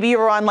 or maybe you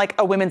were on like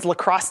a women's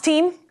lacrosse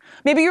team.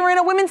 Maybe you were in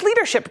a women's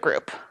leadership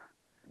group.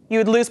 You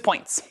would lose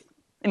points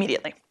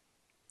immediately.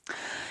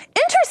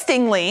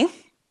 Interestingly,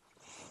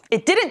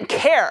 it didn't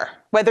care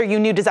whether you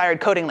knew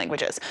desired coding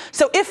languages.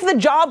 So if the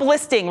job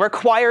listing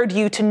required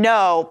you to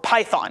know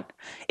Python,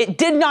 it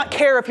did not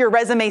care if your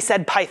resume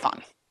said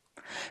Python.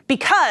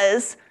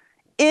 Because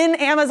in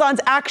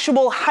Amazon's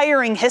actual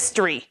hiring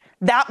history,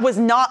 that was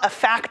not a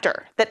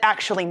factor that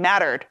actually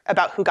mattered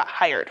about who got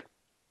hired.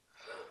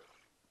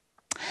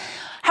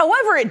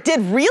 However, it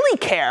did really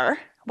care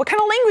what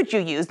kind of language you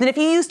used. And if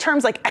you use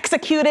terms like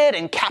executed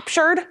and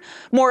captured,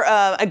 more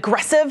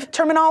aggressive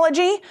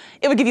terminology,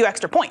 it would give you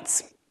extra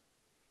points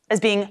as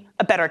being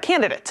a better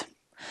candidate.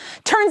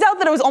 Turns out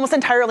that it was almost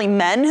entirely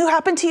men who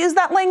happened to use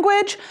that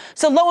language.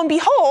 So lo and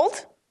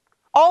behold,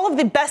 all of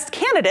the best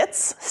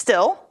candidates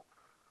still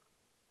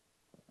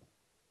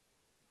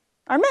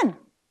are men.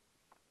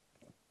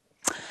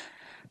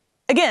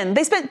 Again,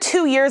 they spent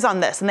 2 years on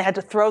this and they had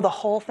to throw the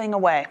whole thing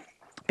away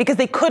because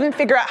they couldn't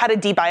figure out how to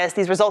debias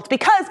these results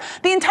because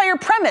the entire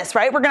premise,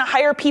 right, we're going to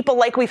hire people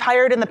like we've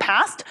hired in the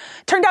past,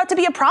 turned out to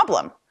be a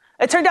problem.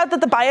 It turned out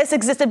that the bias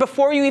existed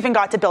before you even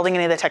got to building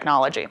any of the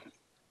technology.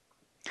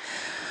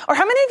 Or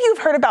how many of you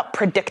have heard about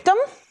Predictum?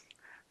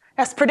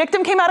 Yes,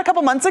 Predictum came out a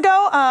couple months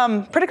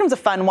ago. Predictum's a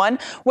fun one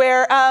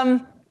where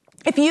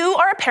if you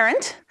are a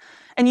parent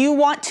and you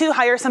want to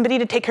hire somebody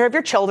to take care of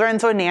your children,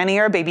 so a nanny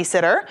or a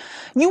babysitter,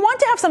 you want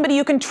to have somebody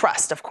you can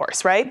trust, of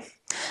course, right?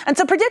 And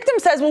so Predictum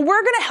says, well,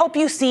 we're going to help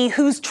you see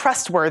who's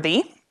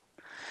trustworthy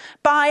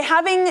by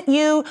having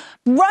you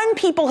run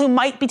people who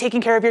might be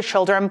taking care of your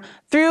children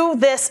through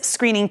this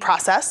screening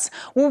process,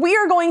 where we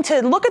are going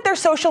to look at their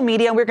social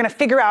media and we're going to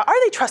figure out,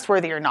 are they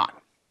trustworthy or not?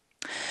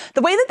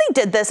 The way that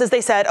they did this is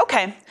they said,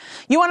 okay,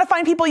 you want to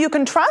find people you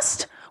can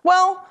trust?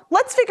 Well,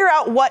 let's figure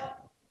out what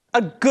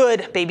a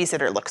good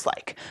babysitter looks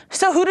like.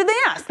 So who did they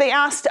ask? They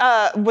asked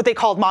what they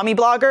called mommy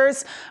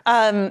bloggers.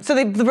 So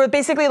they were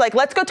basically like,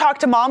 let's go talk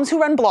to moms who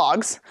run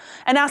blogs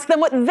and ask them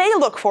what they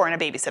look for in a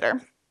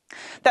babysitter.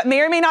 That may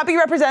or may not be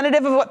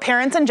representative of what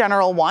parents in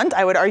general want.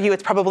 I would argue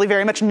it's probably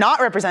very much not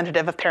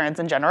representative of parents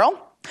in general.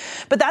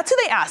 But that's who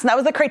they asked, and that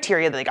was the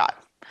criteria that they got.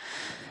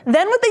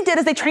 Then what they did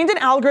is they trained an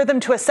algorithm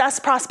to assess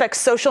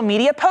prospects' social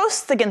media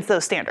posts against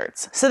those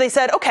standards. So they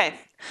said, okay,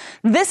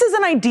 this is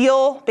an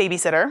ideal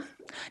babysitter.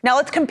 Now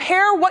let's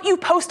compare what you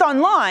post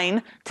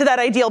online to that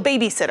ideal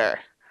babysitter.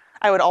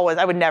 I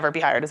would never be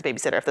hired as a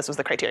babysitter if this was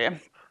the criteria.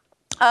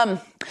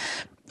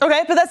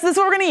 Okay, but this is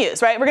what we're going to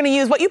use, right? We're going to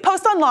use what you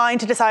post online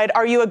to decide,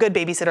 are you a good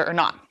babysitter or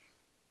not?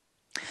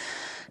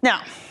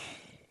 Now,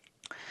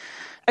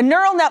 a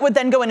neural net would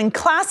then go in and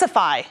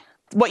classify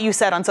what you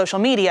said on social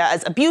media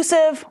as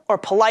abusive or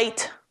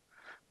polite,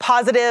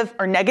 positive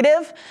or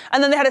negative,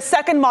 and then they had a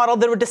second model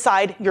that would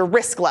decide your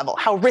risk level.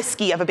 How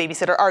risky of a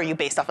babysitter are you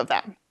based off of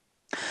that?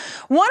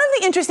 One of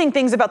the interesting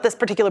things about this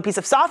particular piece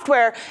of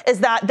software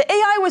is that the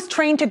AI was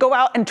trained to go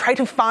out and try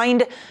to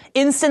find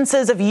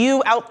instances of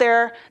you out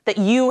there that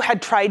you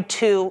had tried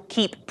to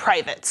keep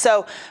private.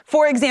 So,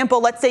 for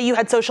example, let's say you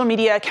had social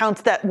media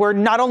accounts that were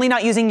not only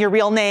not using your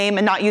real name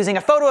and not using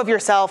a photo of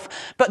yourself,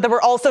 but that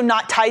were also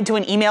not tied to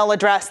an email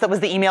address that was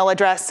the email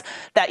address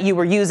that you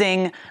were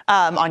using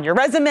on your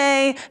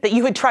resume, that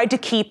you had tried to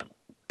keep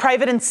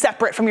private and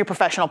separate from your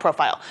professional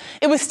profile.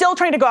 It was still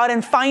trying to go out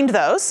and find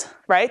those,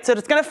 right? So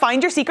it's going to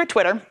find your secret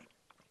Twitter, and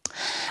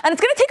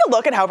it's going to take a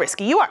look at how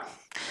risky you are.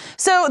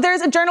 So there's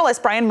a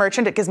journalist, Brian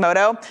Merchant at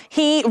Gizmodo.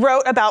 He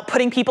wrote about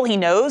putting people he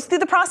knows through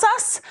the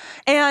process,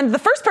 and the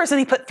first person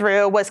he put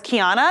through was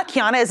Kiana.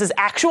 Kiana is his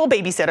actual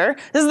babysitter.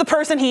 This is the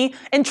person he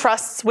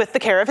entrusts with the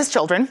care of his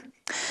children.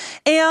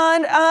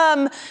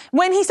 And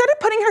when he started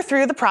putting her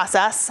through the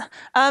process,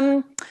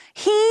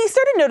 he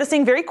started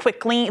noticing very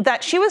quickly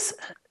that she was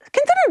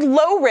considered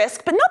low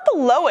risk, but not the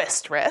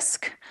lowest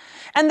risk.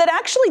 And that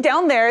actually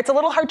down there, it's a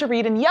little hard to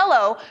read in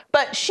yellow,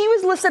 but she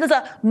was listed as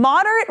a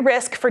moderate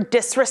risk for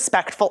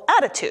disrespectful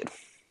attitude.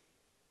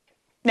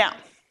 Now,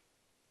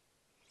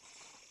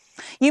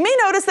 you may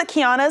notice that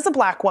Kiana is a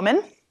black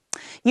woman.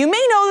 You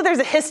may know that there's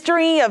a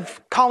history of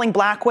calling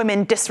black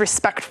women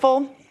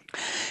disrespectful.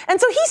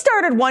 And so he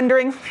started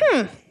wondering,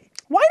 why do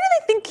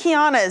they think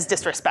Kiana is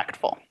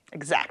disrespectful?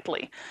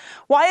 Exactly.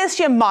 Why is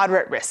she a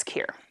moderate risk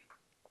here?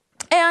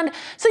 And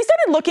so he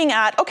started looking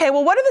at, okay,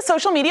 well, what are the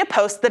social media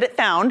posts that it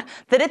found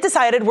that it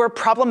decided were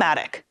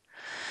problematic?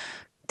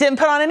 Didn't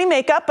put on any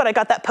makeup, but I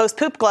got that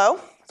post-poop glow.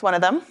 It's one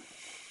of them,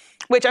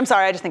 which I'm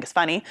sorry, I just think is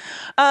funny.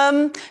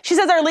 She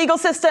says our legal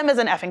system is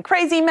an effing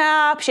crazy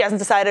map. She hasn't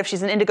decided if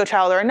she's an indigo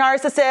child or a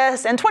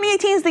narcissist. And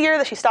 2018 is the year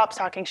that she stops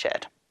talking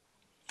shit.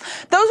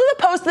 Those are the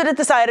posts that it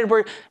decided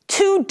were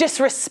too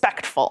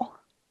disrespectful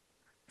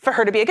for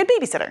her to be a good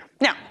babysitter.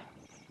 Now,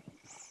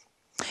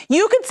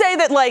 you could say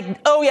that like,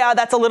 oh yeah,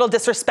 that's a little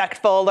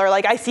disrespectful, or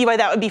like, I see why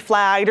that would be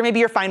flagged, or maybe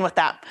you're fine with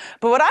that.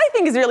 But what I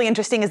think is really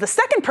interesting is the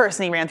second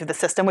person he ran through the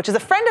system, which is a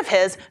friend of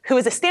his who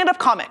is a stand-up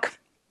comic.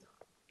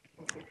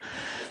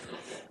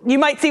 You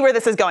might see where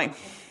this is going.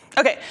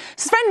 Okay,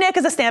 his friend Nick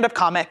is a stand-up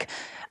comic.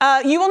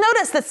 You will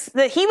notice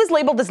that he was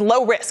labeled as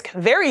low risk,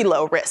 very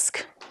low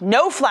risk,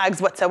 no flags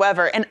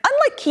whatsoever. And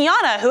unlike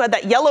Kiana, who had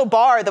that yellow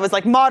bar that was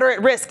like moderate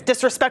risk,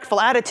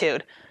 disrespectful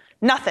attitude,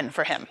 nothing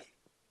for him.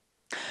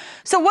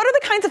 So what are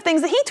the kinds of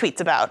things that he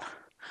tweets about?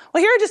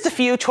 Well, here are just a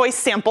few choice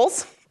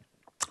samples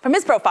from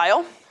his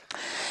profile.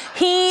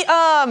 He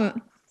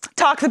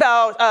talks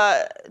about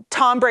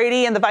Tom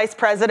Brady and the vice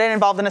president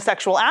involved in a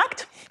sexual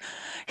act.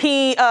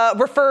 He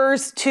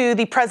refers to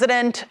the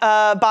president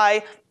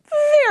by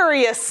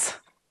various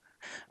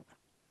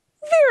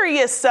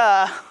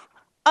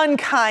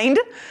unkind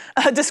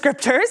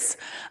descriptors.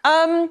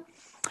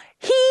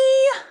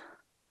 He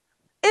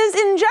is,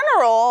 in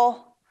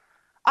general,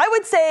 I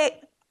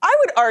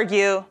would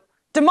argue,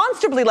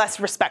 demonstrably less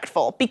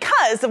respectful,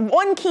 because of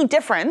one key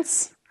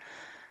difference.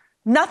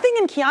 Nothing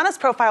in Kiana's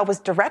profile was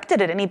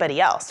directed at anybody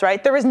else,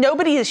 right? There was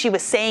nobody that she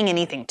was saying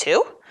anything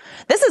to.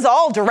 This is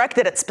all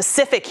directed at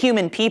specific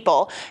human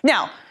people.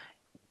 Now,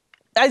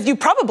 as you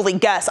probably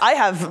guess, I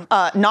have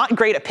not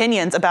great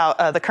opinions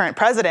about the current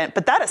president,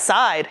 but that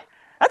aside,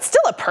 that's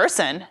still a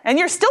person, and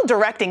you're still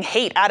directing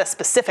hate at a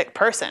specific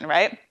person,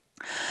 right?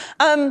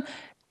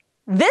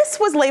 This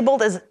was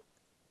labeled as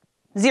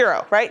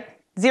 0, right?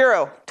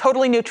 0,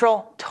 totally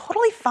neutral,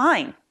 totally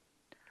fine,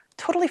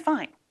 totally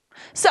fine.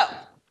 So,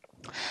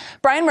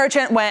 Brian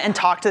Merchant went and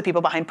talked to the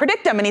people behind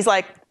Predictum, and he's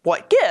like,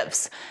 what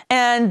gives?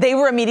 And they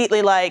were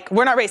immediately like,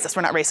 we're not racist,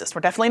 we're not racist,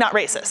 we're definitely not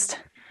racist.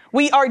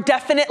 We are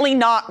definitely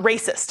not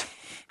racist.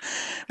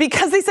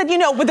 Because they said,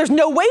 well, there's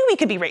no way we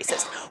could be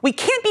racist. We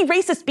can't be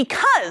racist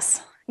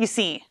because, you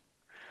see,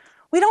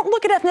 we don't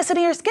look at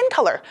ethnicity or skin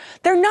color.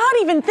 They're not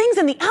even things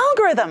in the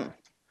algorithm.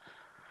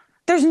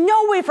 There's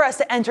no way for us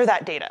to enter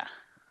that data.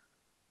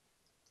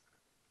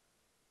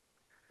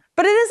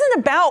 But it isn't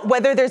about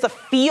whether there's a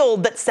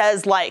field that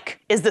says,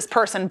 like, is this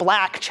person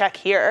black, check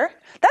here.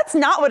 That's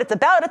not what it's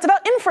about. It's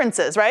about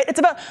inferences, right? It's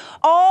about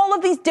all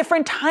of these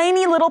different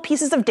tiny little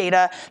pieces of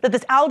data that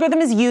this algorithm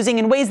is using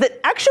in ways that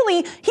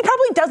actually he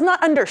probably does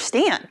not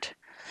understand,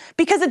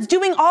 because it's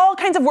doing all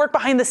kinds of work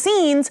behind the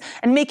scenes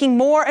and making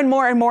more and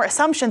more and more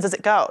assumptions as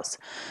it goes.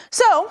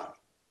 So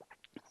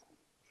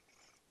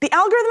the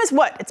algorithm is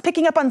what? It's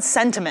picking up on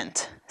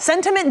sentiment.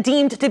 Sentiment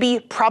deemed to be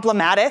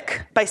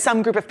problematic by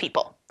some group of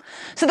people.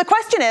 So the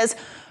question is,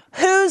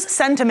 whose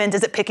sentiment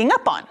is it picking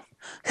up on?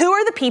 Who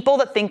are the people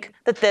that think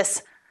that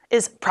this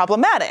is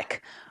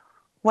problematic?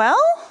 Well,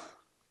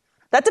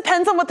 that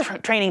depends on what the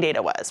training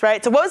data was,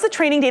 right? So what was the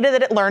training data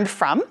that it learned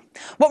from?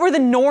 What were the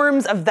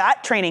norms of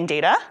that training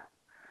data?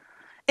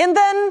 And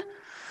then,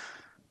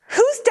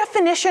 whose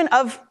definition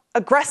of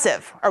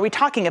aggressive are we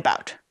talking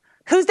about?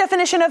 Whose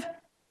definition of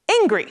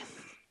angry?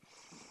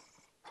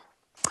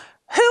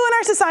 Who in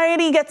our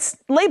society gets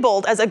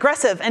labeled as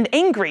aggressive and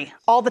angry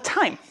all the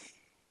time?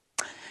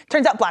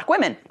 Turns out black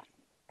women.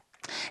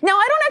 Now,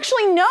 I don't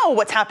actually know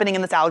what's happening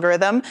in this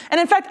algorithm, and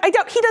in fact, I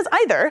doubt he does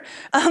either.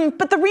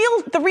 But the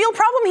real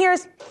problem here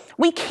is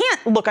we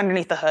can't look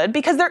underneath the hood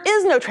because there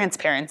is no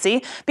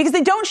transparency, because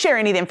they don't share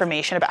any of the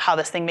information about how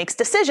this thing makes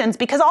decisions,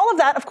 because all of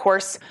that, of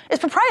course, is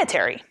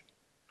proprietary.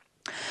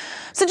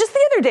 So just the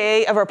other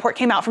day, a report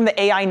came out from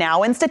the AI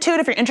Now Institute.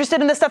 If you're interested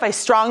in this stuff, I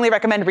strongly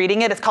recommend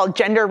reading it. It's called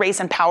Gender,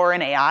 Race, and Power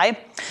in AI.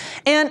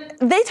 And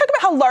they talk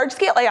about how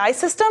large-scale AI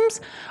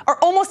systems are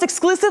almost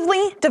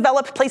exclusively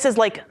developed places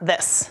like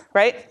this,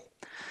 right?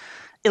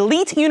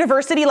 Elite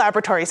university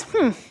laboratories.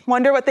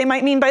 Wonder what they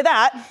might mean by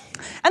that.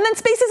 And then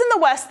spaces in the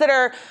West that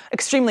are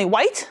extremely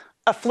white,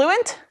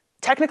 affluent,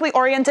 technically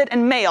oriented,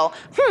 and male.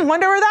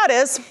 Wonder where that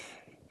is.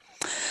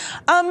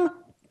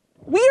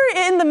 We're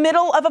in the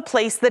middle of a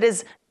place that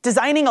is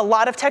designing a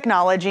lot of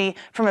technology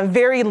from a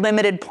very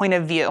limited point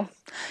of view.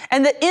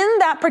 And that in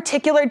that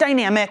particular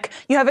dynamic,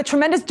 you have a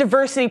tremendous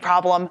diversity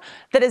problem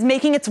that is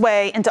making its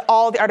way into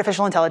all the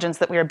artificial intelligence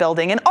that we are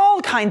building in all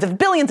kinds of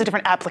billions of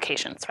different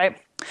applications, right?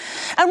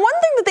 And one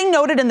thing that they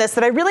noted in this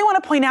that I really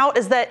want to point out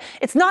is that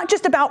it's not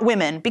just about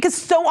women, because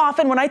so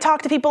often when I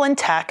talk to people in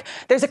tech,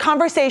 there's a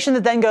conversation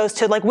that then goes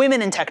to like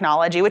women in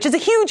technology, which is a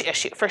huge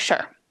issue for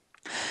sure.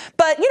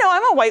 But,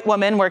 I'm a white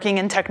woman working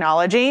in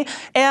technology,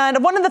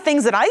 and one of the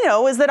things that I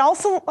know is that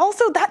also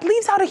that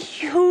leaves out a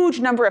huge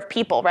number of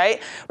people,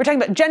 right? We're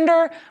talking about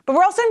gender, but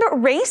we're also talking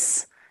about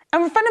race,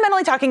 and we're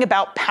fundamentally talking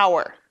about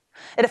power.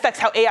 It affects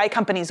how AI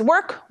companies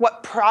work,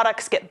 what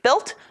products get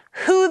built,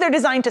 who they're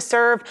designed to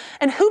serve,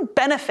 and who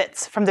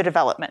benefits from their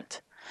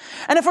development.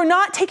 And if we're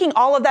not taking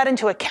all of that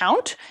into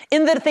account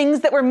in the things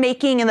that we're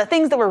making and the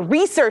things that we're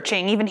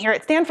researching, even here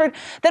at Stanford,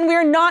 then we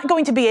are not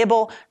going to be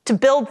able to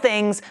build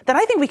things that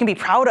I think we can be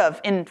proud of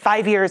in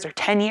 5 years or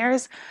 10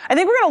 years. I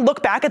think we're going to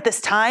look back at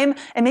this time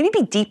and maybe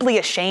be deeply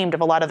ashamed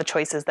of a lot of the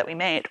choices that we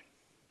made.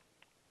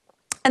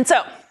 And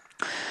so,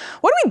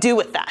 what do we do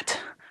with that?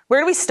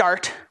 Where do we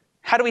start?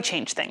 How do we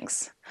change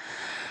things?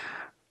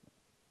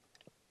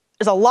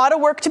 There's a lot of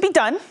work to be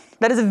done.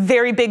 That is a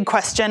very big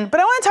question,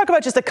 but I want to talk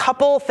about just a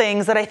couple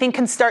things that I think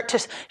can start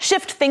to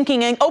shift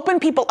thinking and open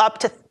people up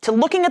to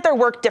looking at their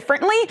work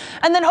differently,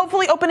 and then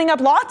hopefully opening up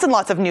lots and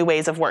lots of new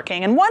ways of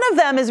working. And one of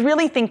them is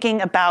really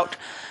thinking about,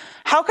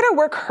 how could our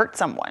work hurt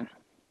someone?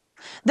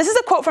 This is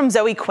a quote from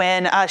Zoe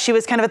Quinn. She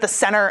was kind of at the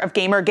center of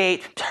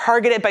Gamergate,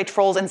 targeted by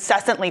trolls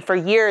incessantly for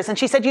years. And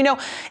she said,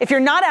 if you're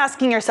not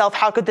asking yourself,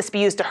 how could this be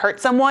used to hurt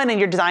someone in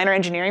your design or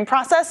engineering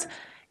process,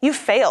 you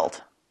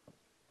failed.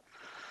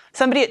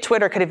 Somebody at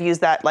Twitter could have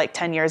used that like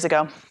 10 years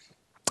ago.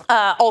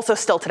 Also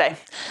still today.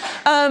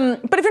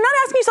 But if you're not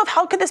asking yourself,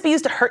 how could this be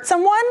used to hurt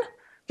someone,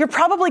 you're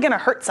probably going to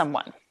hurt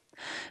someone.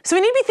 So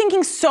we need to be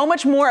thinking so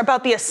much more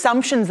about the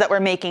assumptions that we're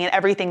making in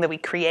everything that we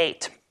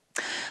create.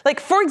 Like,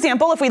 for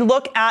example, if we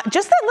look at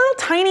just that little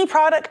tiny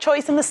product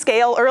choice in the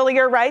scale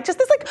earlier, right? Just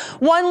this like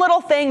one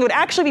little thing would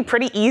actually be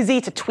pretty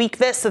easy to tweak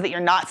this so that you're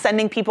not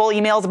sending people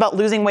emails about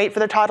losing weight for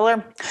their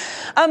toddler.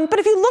 But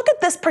if you look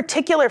at this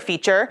particular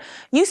feature,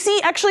 you see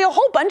actually a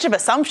whole bunch of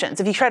assumptions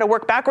if you try to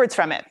work backwards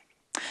from it.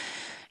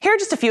 Here are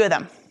just a few of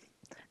them.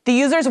 The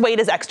user's weight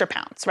is extra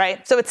pounds,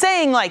 right? So it's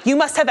saying like, you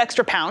must have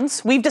extra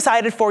pounds. We've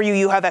decided for you,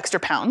 you have extra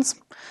pounds.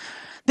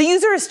 The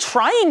user is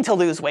trying to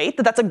lose weight,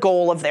 that's a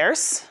goal of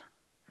theirs,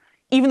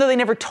 even though they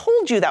never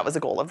told you that was a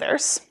goal of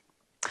theirs.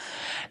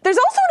 There's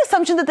also an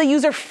assumption that the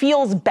user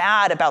feels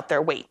bad about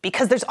their weight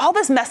because there's all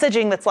this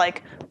messaging that's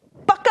like,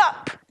 buck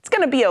up, it's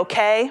gonna be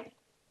okay.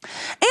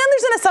 And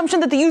there's an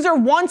assumption that the user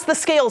wants the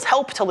scale's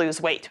help to lose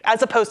weight,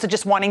 as opposed to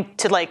just wanting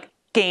to like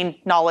gain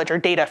knowledge or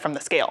data from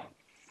the scale.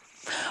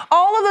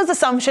 All of those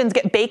assumptions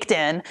get baked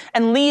in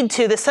and lead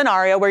to this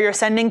scenario where you're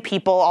sending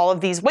people all of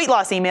these weight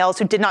loss emails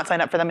who did not sign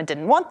up for them and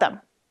didn't want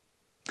them.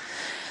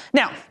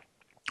 Now,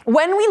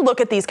 when we look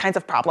at these kinds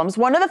of problems,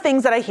 one of the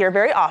things that I hear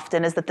very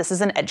often is that this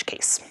is an edge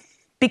case.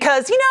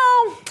 Because, you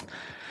know,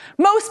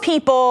 most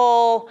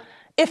people,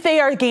 if they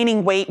are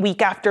gaining weight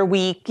week after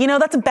week, you know,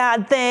 that's a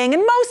bad thing.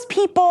 And most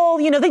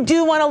people, you know, they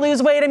do want to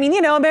lose weight. I mean,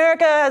 you know,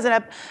 America has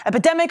an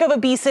epidemic of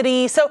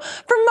obesity. So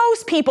for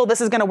most people,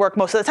 this is going to work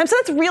most of the time. So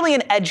that's really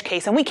an edge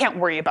case, and we can't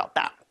worry about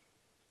that.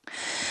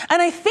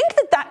 And I think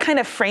that that kind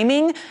of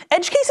framing,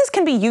 edge cases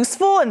can be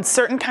useful in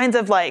certain kinds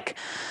of like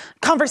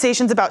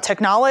conversations about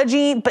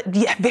technology, but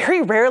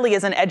very rarely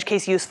is an edge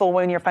case useful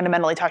when you're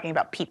fundamentally talking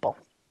about people.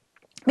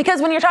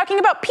 Because when you're talking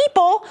about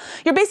people,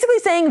 you're basically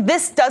saying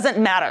this doesn't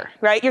matter,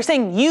 right? You're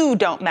saying you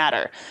don't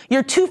matter.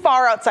 You're too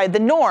far outside the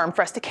norm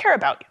for us to care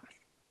about you.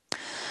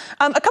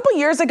 A couple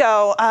years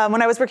ago,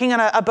 when I was working on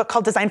a book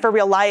called Design for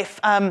Real Life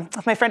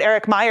with my friend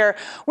Eric Meyer,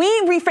 we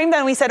reframed that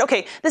and we said,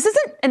 okay, this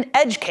isn't an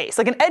edge case.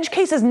 Like an edge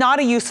case is not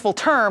a useful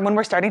term when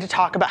we're starting to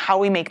talk about how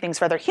we make things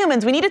for other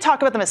humans. We need to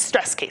talk about them as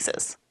stress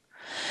cases.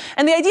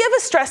 And the idea of a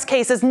stress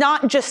case is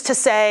not just to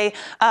say,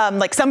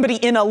 like somebody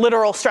in a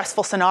literal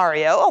stressful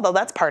scenario, although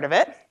that's part of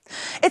it.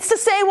 It's to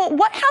say, well,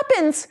 what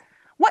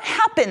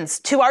happens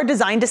to our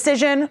design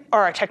decision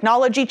or our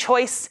technology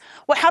choice?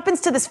 What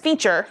happens to this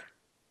feature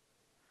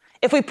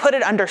if we put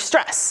it under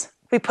stress?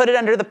 We put it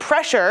under the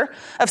pressure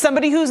of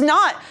somebody who's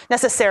not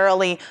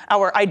necessarily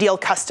our ideal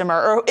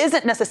customer or who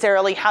isn't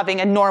necessarily having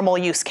a normal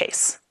use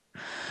case.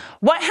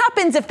 What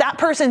happens if that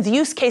person's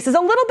use case is a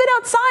little bit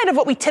outside of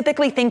what we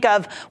typically think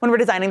of when we're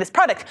designing this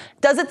product?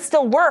 Does it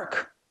still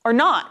work or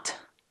not?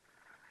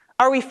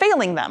 Are we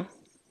failing them?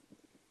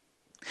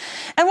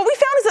 And what we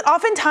found is that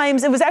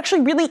oftentimes it was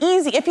actually really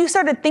easy. If you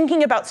started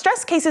thinking about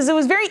stress cases, it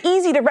was very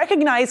easy to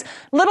recognize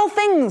little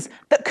things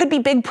that could be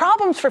big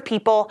problems for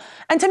people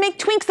and to make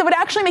tweaks that would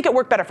actually make it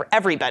work better for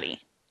everybody.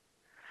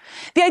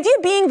 The idea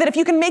being that if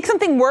you can make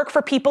something work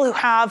for people who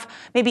have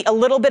maybe a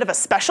little bit of a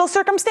special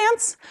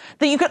circumstance,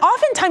 that you can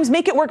oftentimes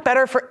make it work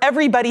better for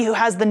everybody who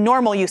has the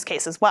normal use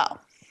case as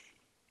well.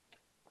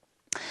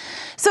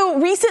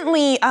 So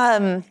recently,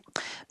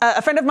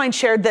 a friend of mine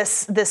shared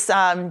this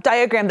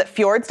diagram that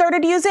Fjord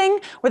started using,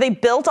 where they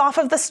built off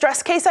of the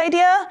stress case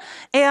idea,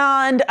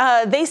 and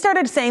they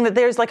started saying that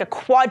there's like a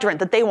quadrant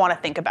that they want to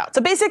think about.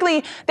 So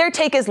basically, their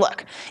take is,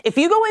 look, if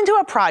you go into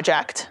a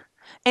project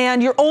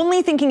and you're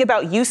only thinking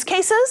about use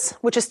cases,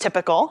 which is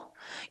typical,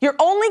 you're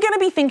only going to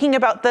be thinking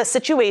about the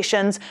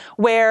situations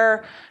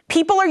where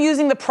people are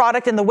using the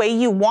product in the way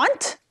you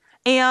want,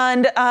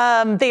 and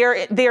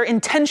they're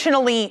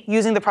intentionally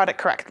using the product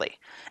correctly.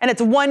 And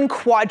it's one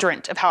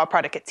quadrant of how a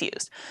product gets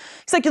used.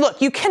 It's like,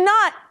 look, you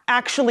cannot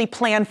actually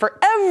plan for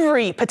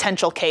every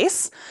potential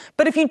case,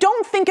 but if you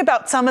don't think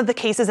about some of the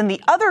cases in the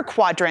other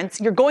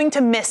quadrants, you're going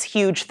to miss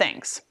huge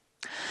things.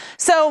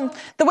 So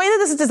the way that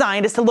this is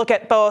designed is to look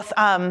at both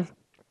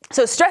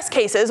so stress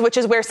cases, which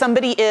is where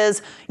somebody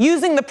is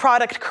using the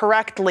product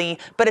correctly,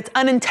 but it's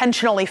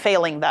unintentionally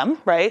failing them,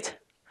 right?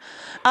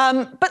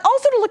 But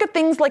also to look at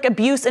things like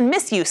abuse and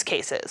misuse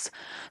cases.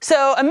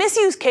 So a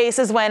misuse case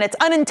is when it's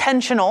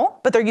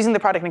unintentional, but they're using the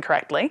product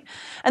incorrectly.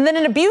 And then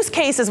an abuse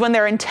case is when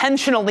they're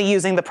intentionally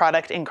using the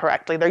product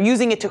incorrectly. They're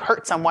using it to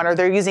hurt someone, or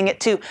they're using it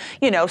to,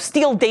 you know,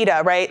 steal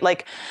data, right?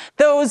 Like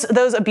those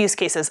abuse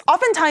cases.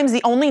 Oftentimes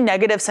the only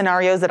negative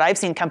scenarios that I've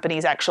seen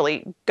companies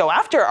actually go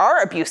after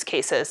are abuse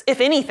cases,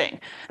 if anything.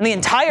 And the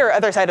entire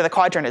other side of the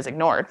quadrant is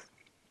ignored.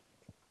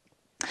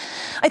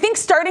 I think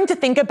starting to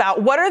think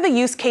about what are the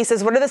use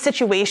cases, what are the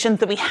situations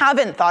that we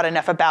haven't thought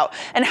enough about,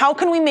 and how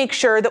can we make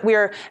sure that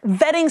we're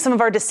vetting some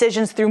of our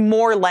decisions through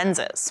more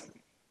lenses.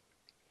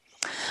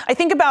 I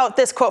think about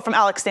this quote from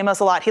Alex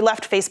Stamos a lot. He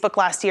left Facebook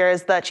last year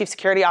as the chief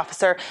security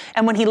officer,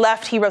 and when he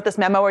left, he wrote this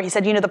memo where he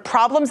said, you know, the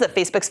problems that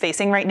Facebook's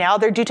facing right now,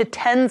 they're due to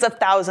tens of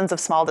thousands of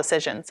small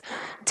decisions.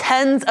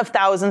 Tens of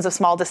thousands of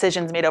small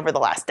decisions made over the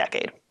last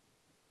decade.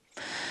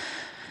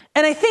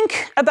 And I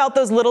think about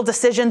those little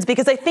decisions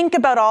because I think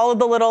about all of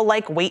the little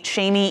like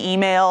weight-shamey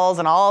emails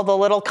and all the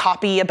little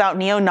copy about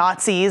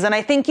neo-Nazis. And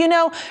I think, you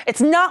know,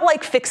 it's not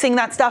like fixing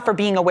that stuff or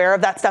being aware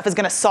of that stuff is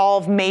going to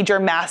solve major,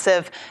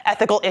 massive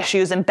ethical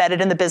issues embedded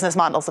in the business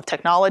models of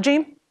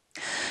technology.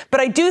 But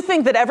I do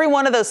think that every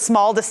one of those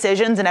small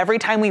decisions and every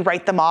time we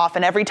write them off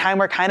and every time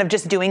we're kind of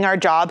just doing our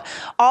job,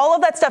 all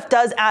of that stuff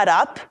does add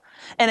up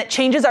and it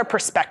changes our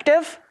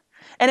perspective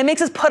and it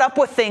makes us put up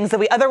with things that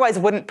we otherwise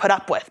wouldn't put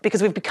up with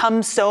because we've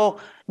become so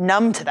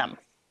numb to them.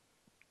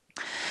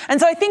 And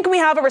so I think we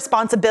have a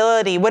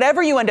responsibility,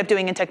 whatever you end up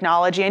doing in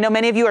technology, I know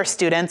many of you are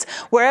students,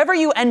 wherever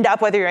you end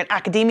up, whether you're in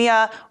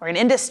academia or in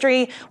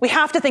industry, we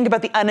have to think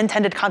about the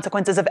unintended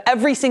consequences of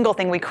every single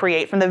thing we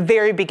create from the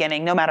very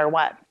beginning, no matter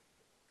what.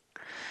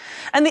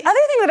 And the other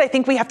thing that I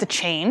think we have to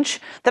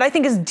change, that I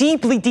think is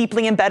deeply,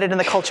 deeply embedded in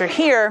the culture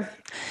here,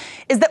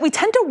 is that we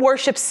tend to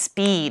worship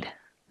speed.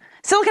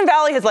 Silicon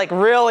Valley has like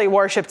really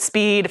worshipped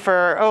speed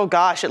for, oh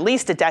gosh, at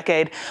least a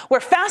decade,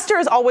 where faster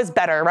is always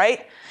better,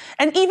 right?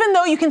 And even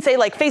though you can say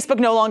like Facebook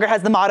no longer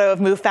has the motto of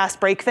move fast,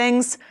 break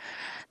things,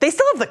 they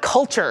still have the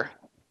culture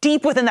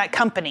deep within that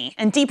company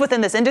and deep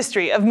within this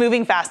industry of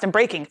moving fast and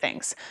breaking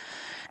things.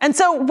 And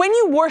so when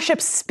you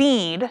worship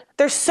speed,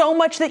 there's so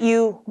much that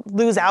you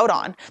lose out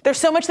on. There's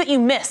so much that you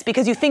miss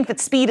because you think that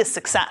speed is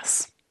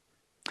success.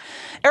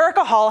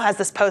 Erica Hall has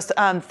this post,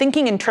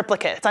 Thinking in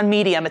Triplicate. It's on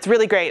Medium. It's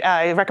really great.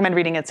 I recommend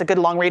reading it. It's a good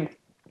long read.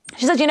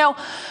 She says, you know,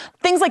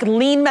 things like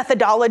lean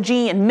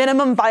methodology and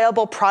minimum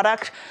viable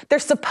product, they're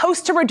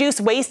supposed to reduce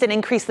waste and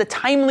increase the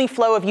timely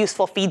flow of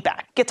useful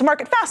feedback, get to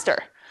market faster.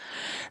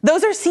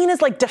 Those are seen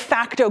as like de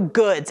facto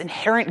goods,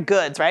 inherent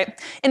goods,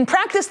 right? In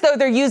practice, though,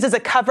 they're used as a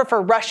cover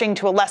for rushing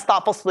to a less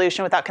thoughtful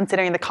solution without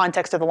considering the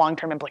context or the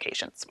long-term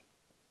implications.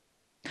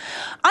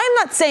 I'm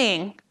not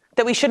saying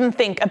that we shouldn't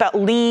think about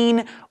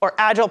lean or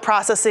agile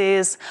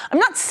processes. I'm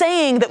not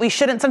saying that we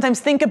shouldn't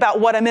sometimes think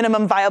about what a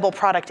minimum viable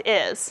product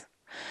is.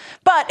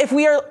 But if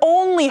we are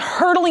only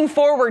hurtling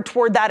forward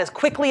toward that as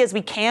quickly as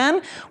we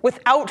can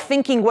without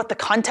thinking what the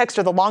context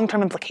or the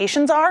long-term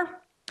implications are,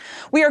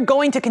 we are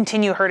going to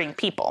continue hurting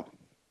people.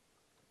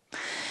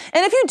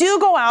 And if you do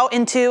go out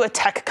into a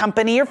tech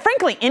company, or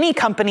frankly any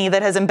company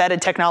that has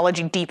embedded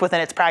technology deep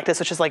within its practice,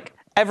 which is like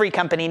every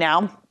company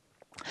now,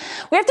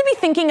 we have to be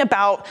thinking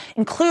about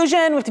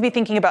inclusion, we have to be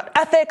thinking about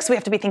ethics, we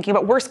have to be thinking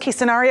about worst case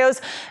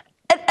scenarios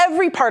at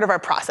every part of our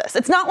process.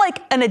 It's not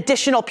like an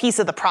additional piece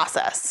of the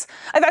process.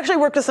 I've actually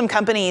worked with some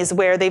companies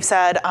where they've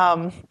said,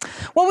 well,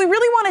 we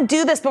really want to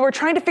do this, but we're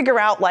trying to figure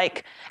out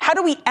like, how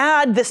do we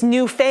add this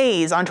new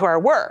phase onto our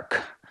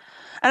work?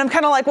 And I'm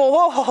kind of like, well,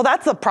 whoa,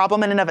 that's a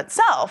problem in and of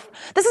itself.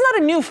 This is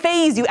not a new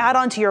phase you add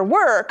onto your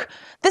work.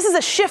 This is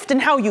a shift in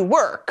how you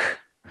work.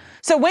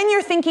 So when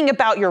you're thinking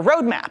about your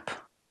roadmap,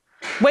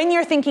 when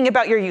you're thinking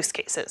about your use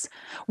cases,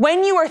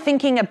 when you are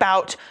thinking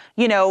about,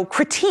 you know,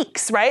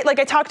 critiques, right? Like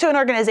I talked to an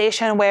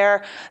organization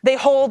where they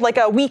hold like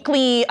a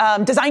weekly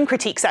design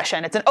critique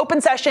session. It's an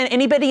open session.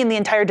 Anybody in the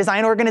entire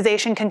design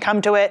organization can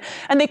come to it,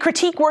 and they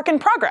critique work in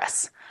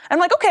progress. I'm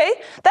like, okay,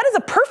 that is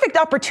a perfect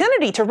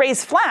opportunity to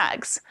raise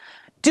flags.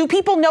 Do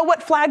people know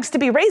what flags to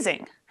be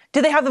raising?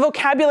 Do they have the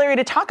vocabulary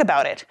to talk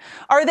about it?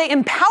 Are they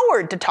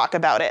empowered to talk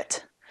about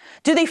it?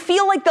 Do they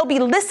feel like they'll be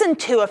listened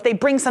to if they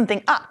bring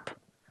something up?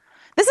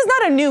 This is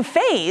not a new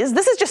phase.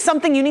 This is just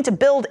something you need to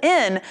build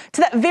in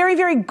to that very,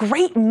 very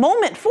great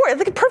moment for it.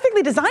 Like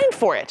perfectly designed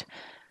for it.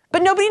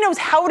 But nobody knows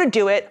how to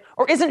do it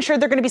or isn't sure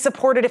they're going to be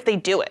supported if they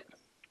do it.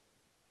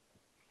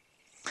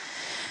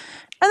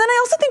 And then I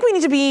also think we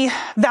need to be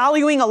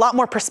valuing a lot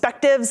more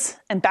perspectives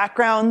and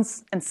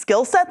backgrounds and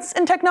skill sets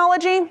in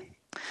technology.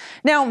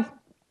 Now,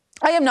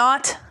 I am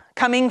not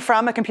coming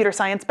from a computer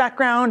science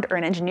background or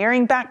an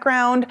engineering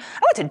background.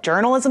 I went to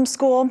journalism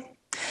school.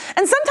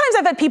 And sometimes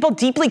I've had people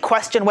deeply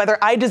question whether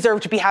I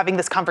deserve to be having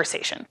this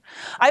conversation.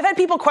 I've had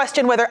people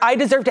question whether I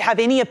deserve to have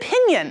any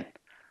opinion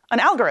on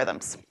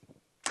algorithms.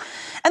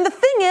 And the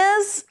thing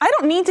is, I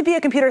don't need to be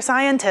a computer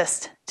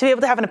scientist to be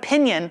able to have an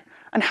opinion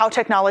on how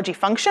technology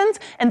functions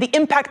and the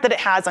impact that it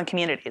has on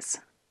communities.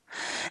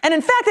 And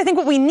in fact, I think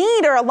what we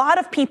need are a lot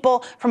of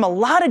people from a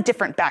lot of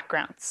different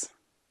backgrounds.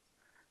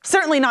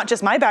 Certainly not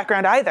just my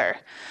background either.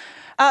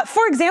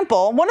 For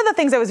example, one of the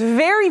things I was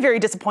very, very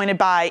disappointed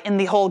by in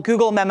the whole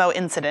Google memo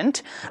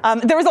incident,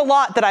 there was a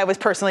lot that I was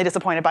personally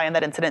disappointed by in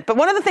that incident, but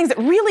one of the things that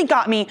really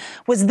got me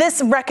was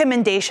this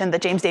recommendation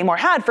that James Damore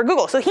had for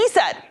Google. So he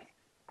said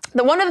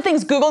that one of the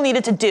things Google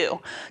needed to do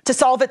to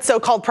solve its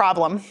so-called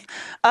problem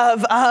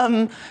of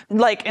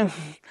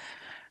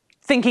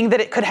thinking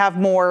that it could have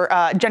more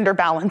gender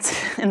balance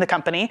in the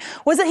company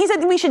was that he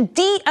said we should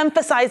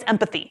de-emphasize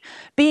empathy.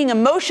 Being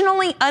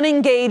emotionally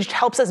unengaged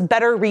helps us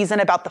better reason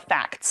about the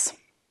facts.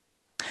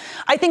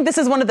 I think this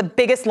is one of the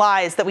biggest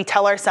lies that we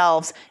tell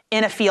ourselves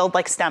in a field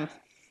like STEM.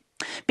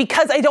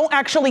 Because I don't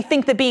actually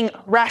think that being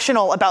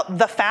rational about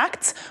the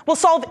facts will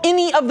solve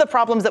any of the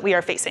problems that we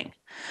are facing.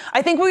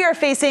 I think we are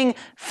facing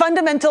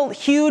fundamental,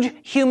 huge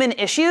human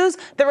issues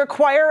that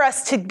require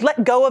us to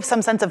let go of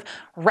some sense of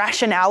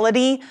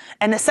rationality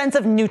and a sense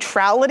of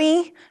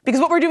neutrality, because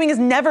what we're doing has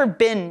never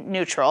been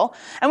neutral.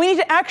 And we need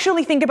to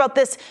actually think about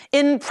this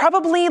in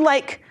probably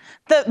like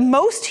the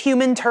most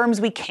human terms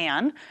we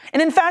can,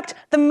 and in fact,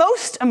 the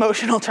most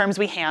emotional terms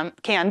we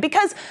can,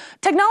 because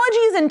technology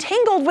is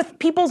entangled with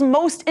people's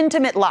most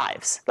intimate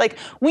lives. Like,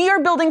 we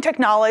are building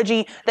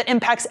technology that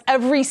impacts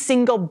every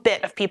single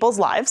bit of people's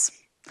lives.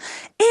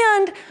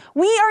 And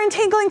we are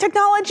entangling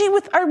technology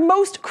with our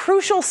most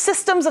crucial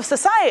systems of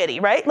society,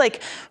 right?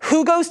 Like,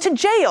 who goes to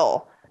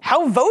jail?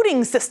 How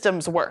voting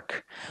systems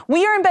work.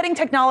 We are embedding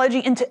technology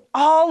into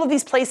all of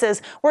these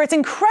places where it's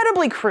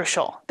incredibly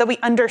crucial that we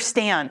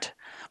understand.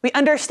 We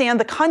understand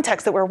the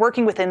context that we're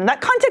working within, and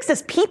that context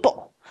is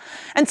people.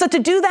 And so to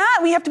do that,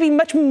 we have to be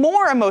much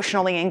more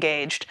emotionally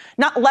engaged,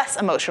 not less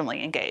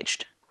emotionally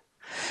engaged.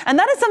 And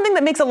that is something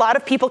that makes a lot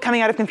of people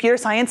coming out of computer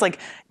science like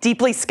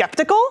deeply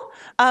skeptical,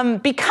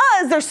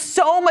 because there's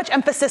so much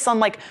emphasis on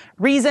like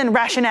reason,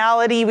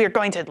 rationality. We're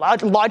going to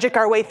logic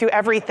our way through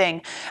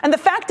everything. And the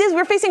fact is,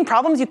 we're facing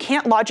problems you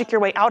can't logic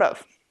your way out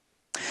of.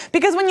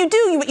 Because when you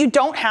do, what you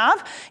don't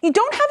have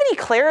any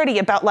clarity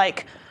about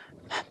like,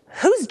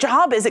 whose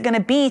job is it going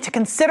to be to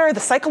consider the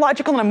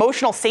psychological and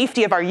emotional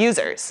safety of our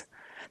users?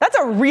 That's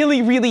a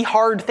really, really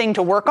hard thing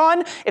to work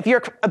on if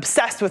you're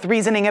obsessed with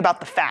reasoning about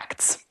the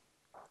facts.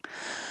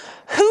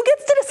 Who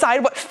gets to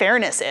decide what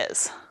fairness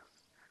is?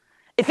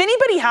 If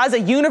anybody has a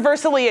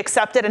universally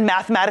accepted and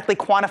mathematically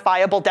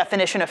quantifiable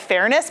definition of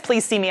fairness,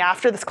 please see me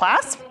after this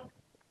class.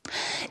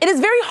 It is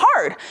very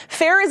hard.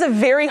 Fair is a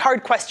very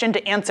hard question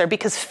to answer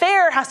because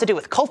fair has to do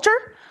with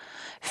culture,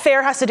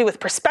 fair has to do with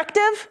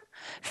perspective,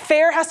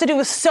 fair has to do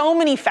with so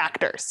many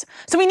factors.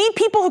 So we need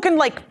people who can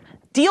like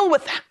deal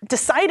with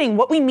deciding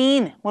what we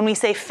mean when we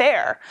say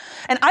fair.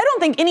 And I don't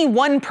think any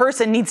one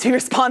person needs to be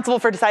responsible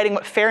for deciding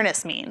what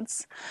fairness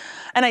means.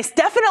 And I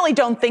definitely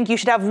don't think you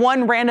should have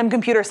one random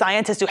computer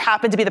scientist who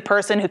happened to be the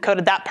person who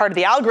coded that part of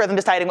the algorithm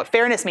deciding what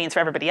fairness means for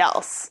everybody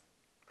else.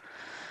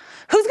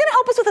 Who's going to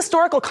help us with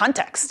historical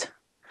context?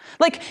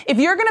 Like, if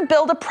you're going to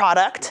build a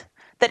product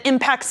that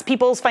impacts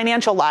people's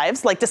financial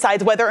lives, like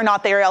decides whether or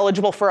not they are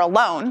eligible for a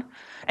loan,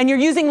 and you're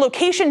using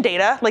location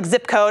data, like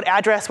zip code,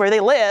 address, where they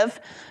live,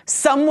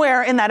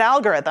 somewhere in that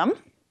algorithm,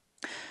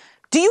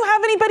 do you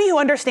have anybody who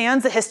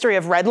understands the history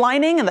of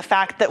redlining and the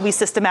fact that we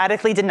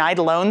systematically denied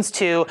loans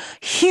to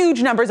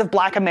huge numbers of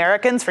Black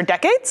Americans for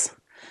decades?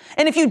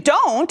 And if you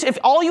don't, if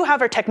all you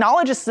have are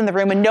technologists in the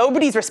room and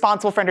nobody's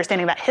responsible for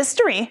understanding that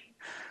history,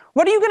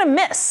 what are you going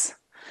to miss?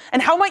 And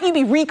how might you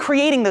be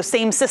recreating those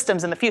same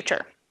systems in the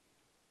future?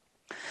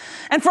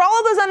 And for all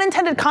of those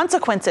unintended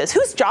consequences,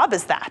 whose job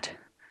is that?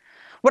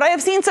 What I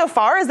have seen so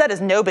far is that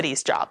is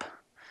nobody's job.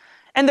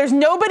 And there's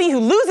nobody who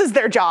loses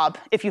their job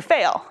if you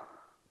fail.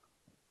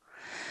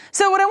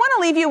 So what I want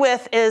to leave you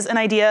with is an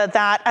idea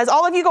that as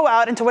all of you go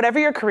out into whatever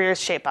your careers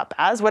shape up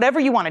as,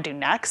 whatever you want to do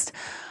next,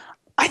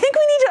 I think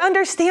we need to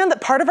understand that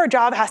part of our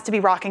job has to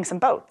be rocking some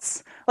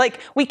boats. Like,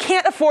 we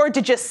can't afford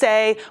to just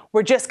say,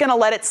 we're just going to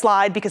let it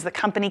slide because the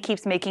company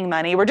keeps making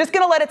money. We're just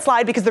going to let it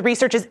slide because the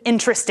research is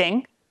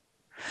interesting.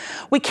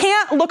 We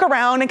can't look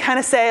around and kind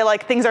of say,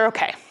 like, things are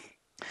okay.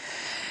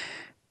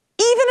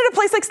 Even at a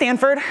place like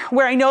Stanford,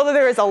 where I know that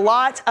there is a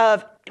lot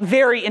of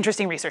very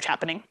interesting research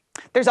happening,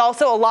 there's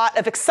also a lot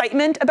of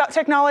excitement about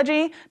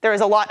technology. There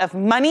is a lot of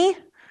money.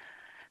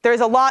 There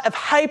is a lot of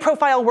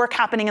high-profile work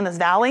happening in this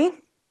valley.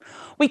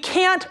 We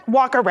can't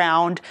walk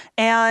around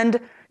and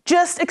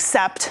just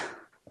accept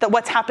that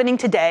what's happening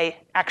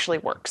today actually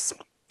works.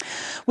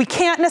 We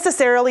can't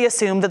necessarily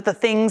assume that the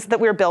things that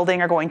we're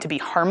building are going to be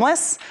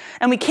harmless,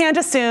 and we can't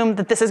assume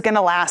that this is going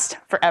to last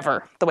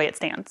forever the way it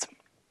stands.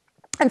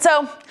 And so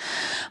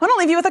I want to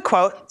leave you with a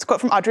quote. It's a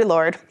quote from Audre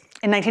Lorde.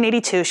 In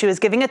 1982, she was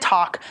giving a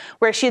talk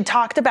where she had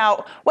talked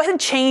about what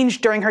had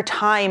changed during her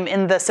time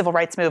in the civil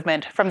rights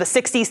movement from the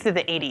 60s through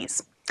the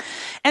 80s.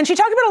 And she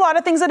talked about a lot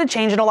of things that had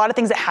changed and a lot of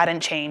things that hadn't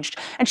changed.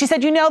 And she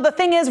said, you know, the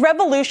thing is,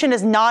 revolution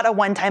is not a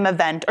one-time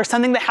event or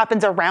something that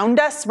happens around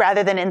us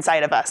rather than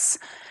inside of us.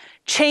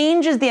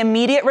 Change is the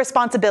immediate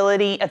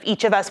responsibility of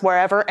each of us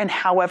wherever and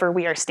however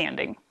we are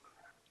standing.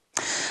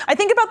 I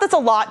think about this a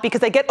lot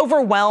because I get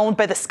overwhelmed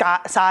by the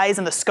size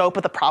and the scope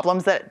of the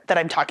problems that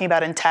I'm talking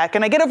about in tech.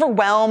 And I get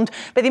overwhelmed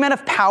by the amount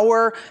of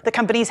power the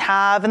companies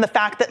have and the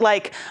fact that,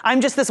 like, I'm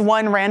just this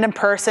one random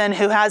person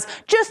who has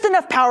just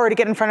enough power to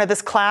get in front of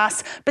this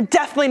class, but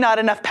definitely not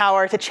enough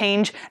power to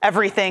change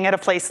everything at a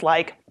place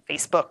like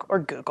Facebook or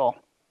Google.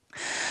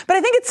 But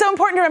I think it's so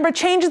important to remember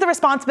change is the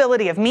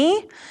responsibility of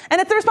me,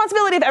 and it's the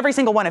responsibility of every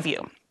single one of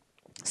you.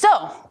 So,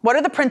 what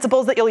are the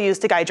principles that you'll use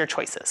to guide your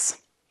choices?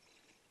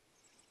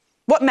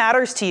 What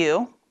matters to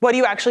you? What do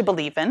you actually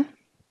believe in?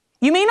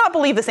 You may not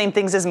believe the same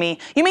things as me.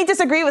 You may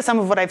disagree with some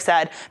of what I've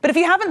said. But if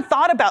you haven't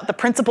thought about the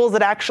principles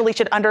that actually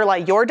should underlie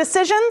your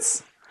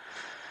decisions,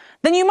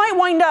 then you might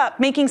wind up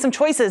making some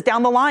choices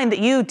down the line that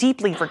you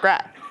deeply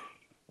regret.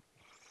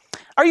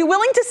 Are you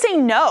willing to say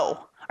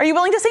no? Are you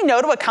willing to say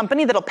no to a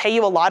company that'll pay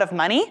you a lot of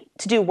money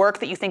to do work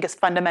that you think is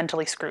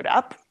fundamentally screwed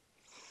up?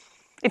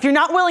 If you're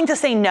not willing to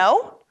say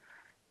no,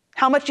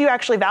 how much do you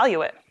actually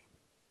value it?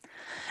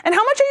 And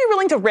how much are you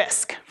willing to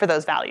risk for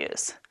those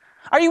values?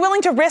 Are you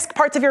willing to risk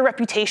parts of your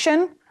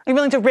reputation? Are you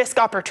willing to risk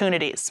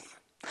opportunities?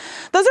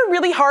 Those are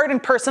really hard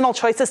and personal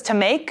choices to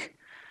make,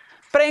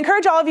 but I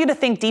encourage all of you to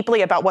think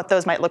deeply about what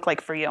those might look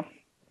like for you.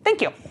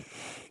 Thank you.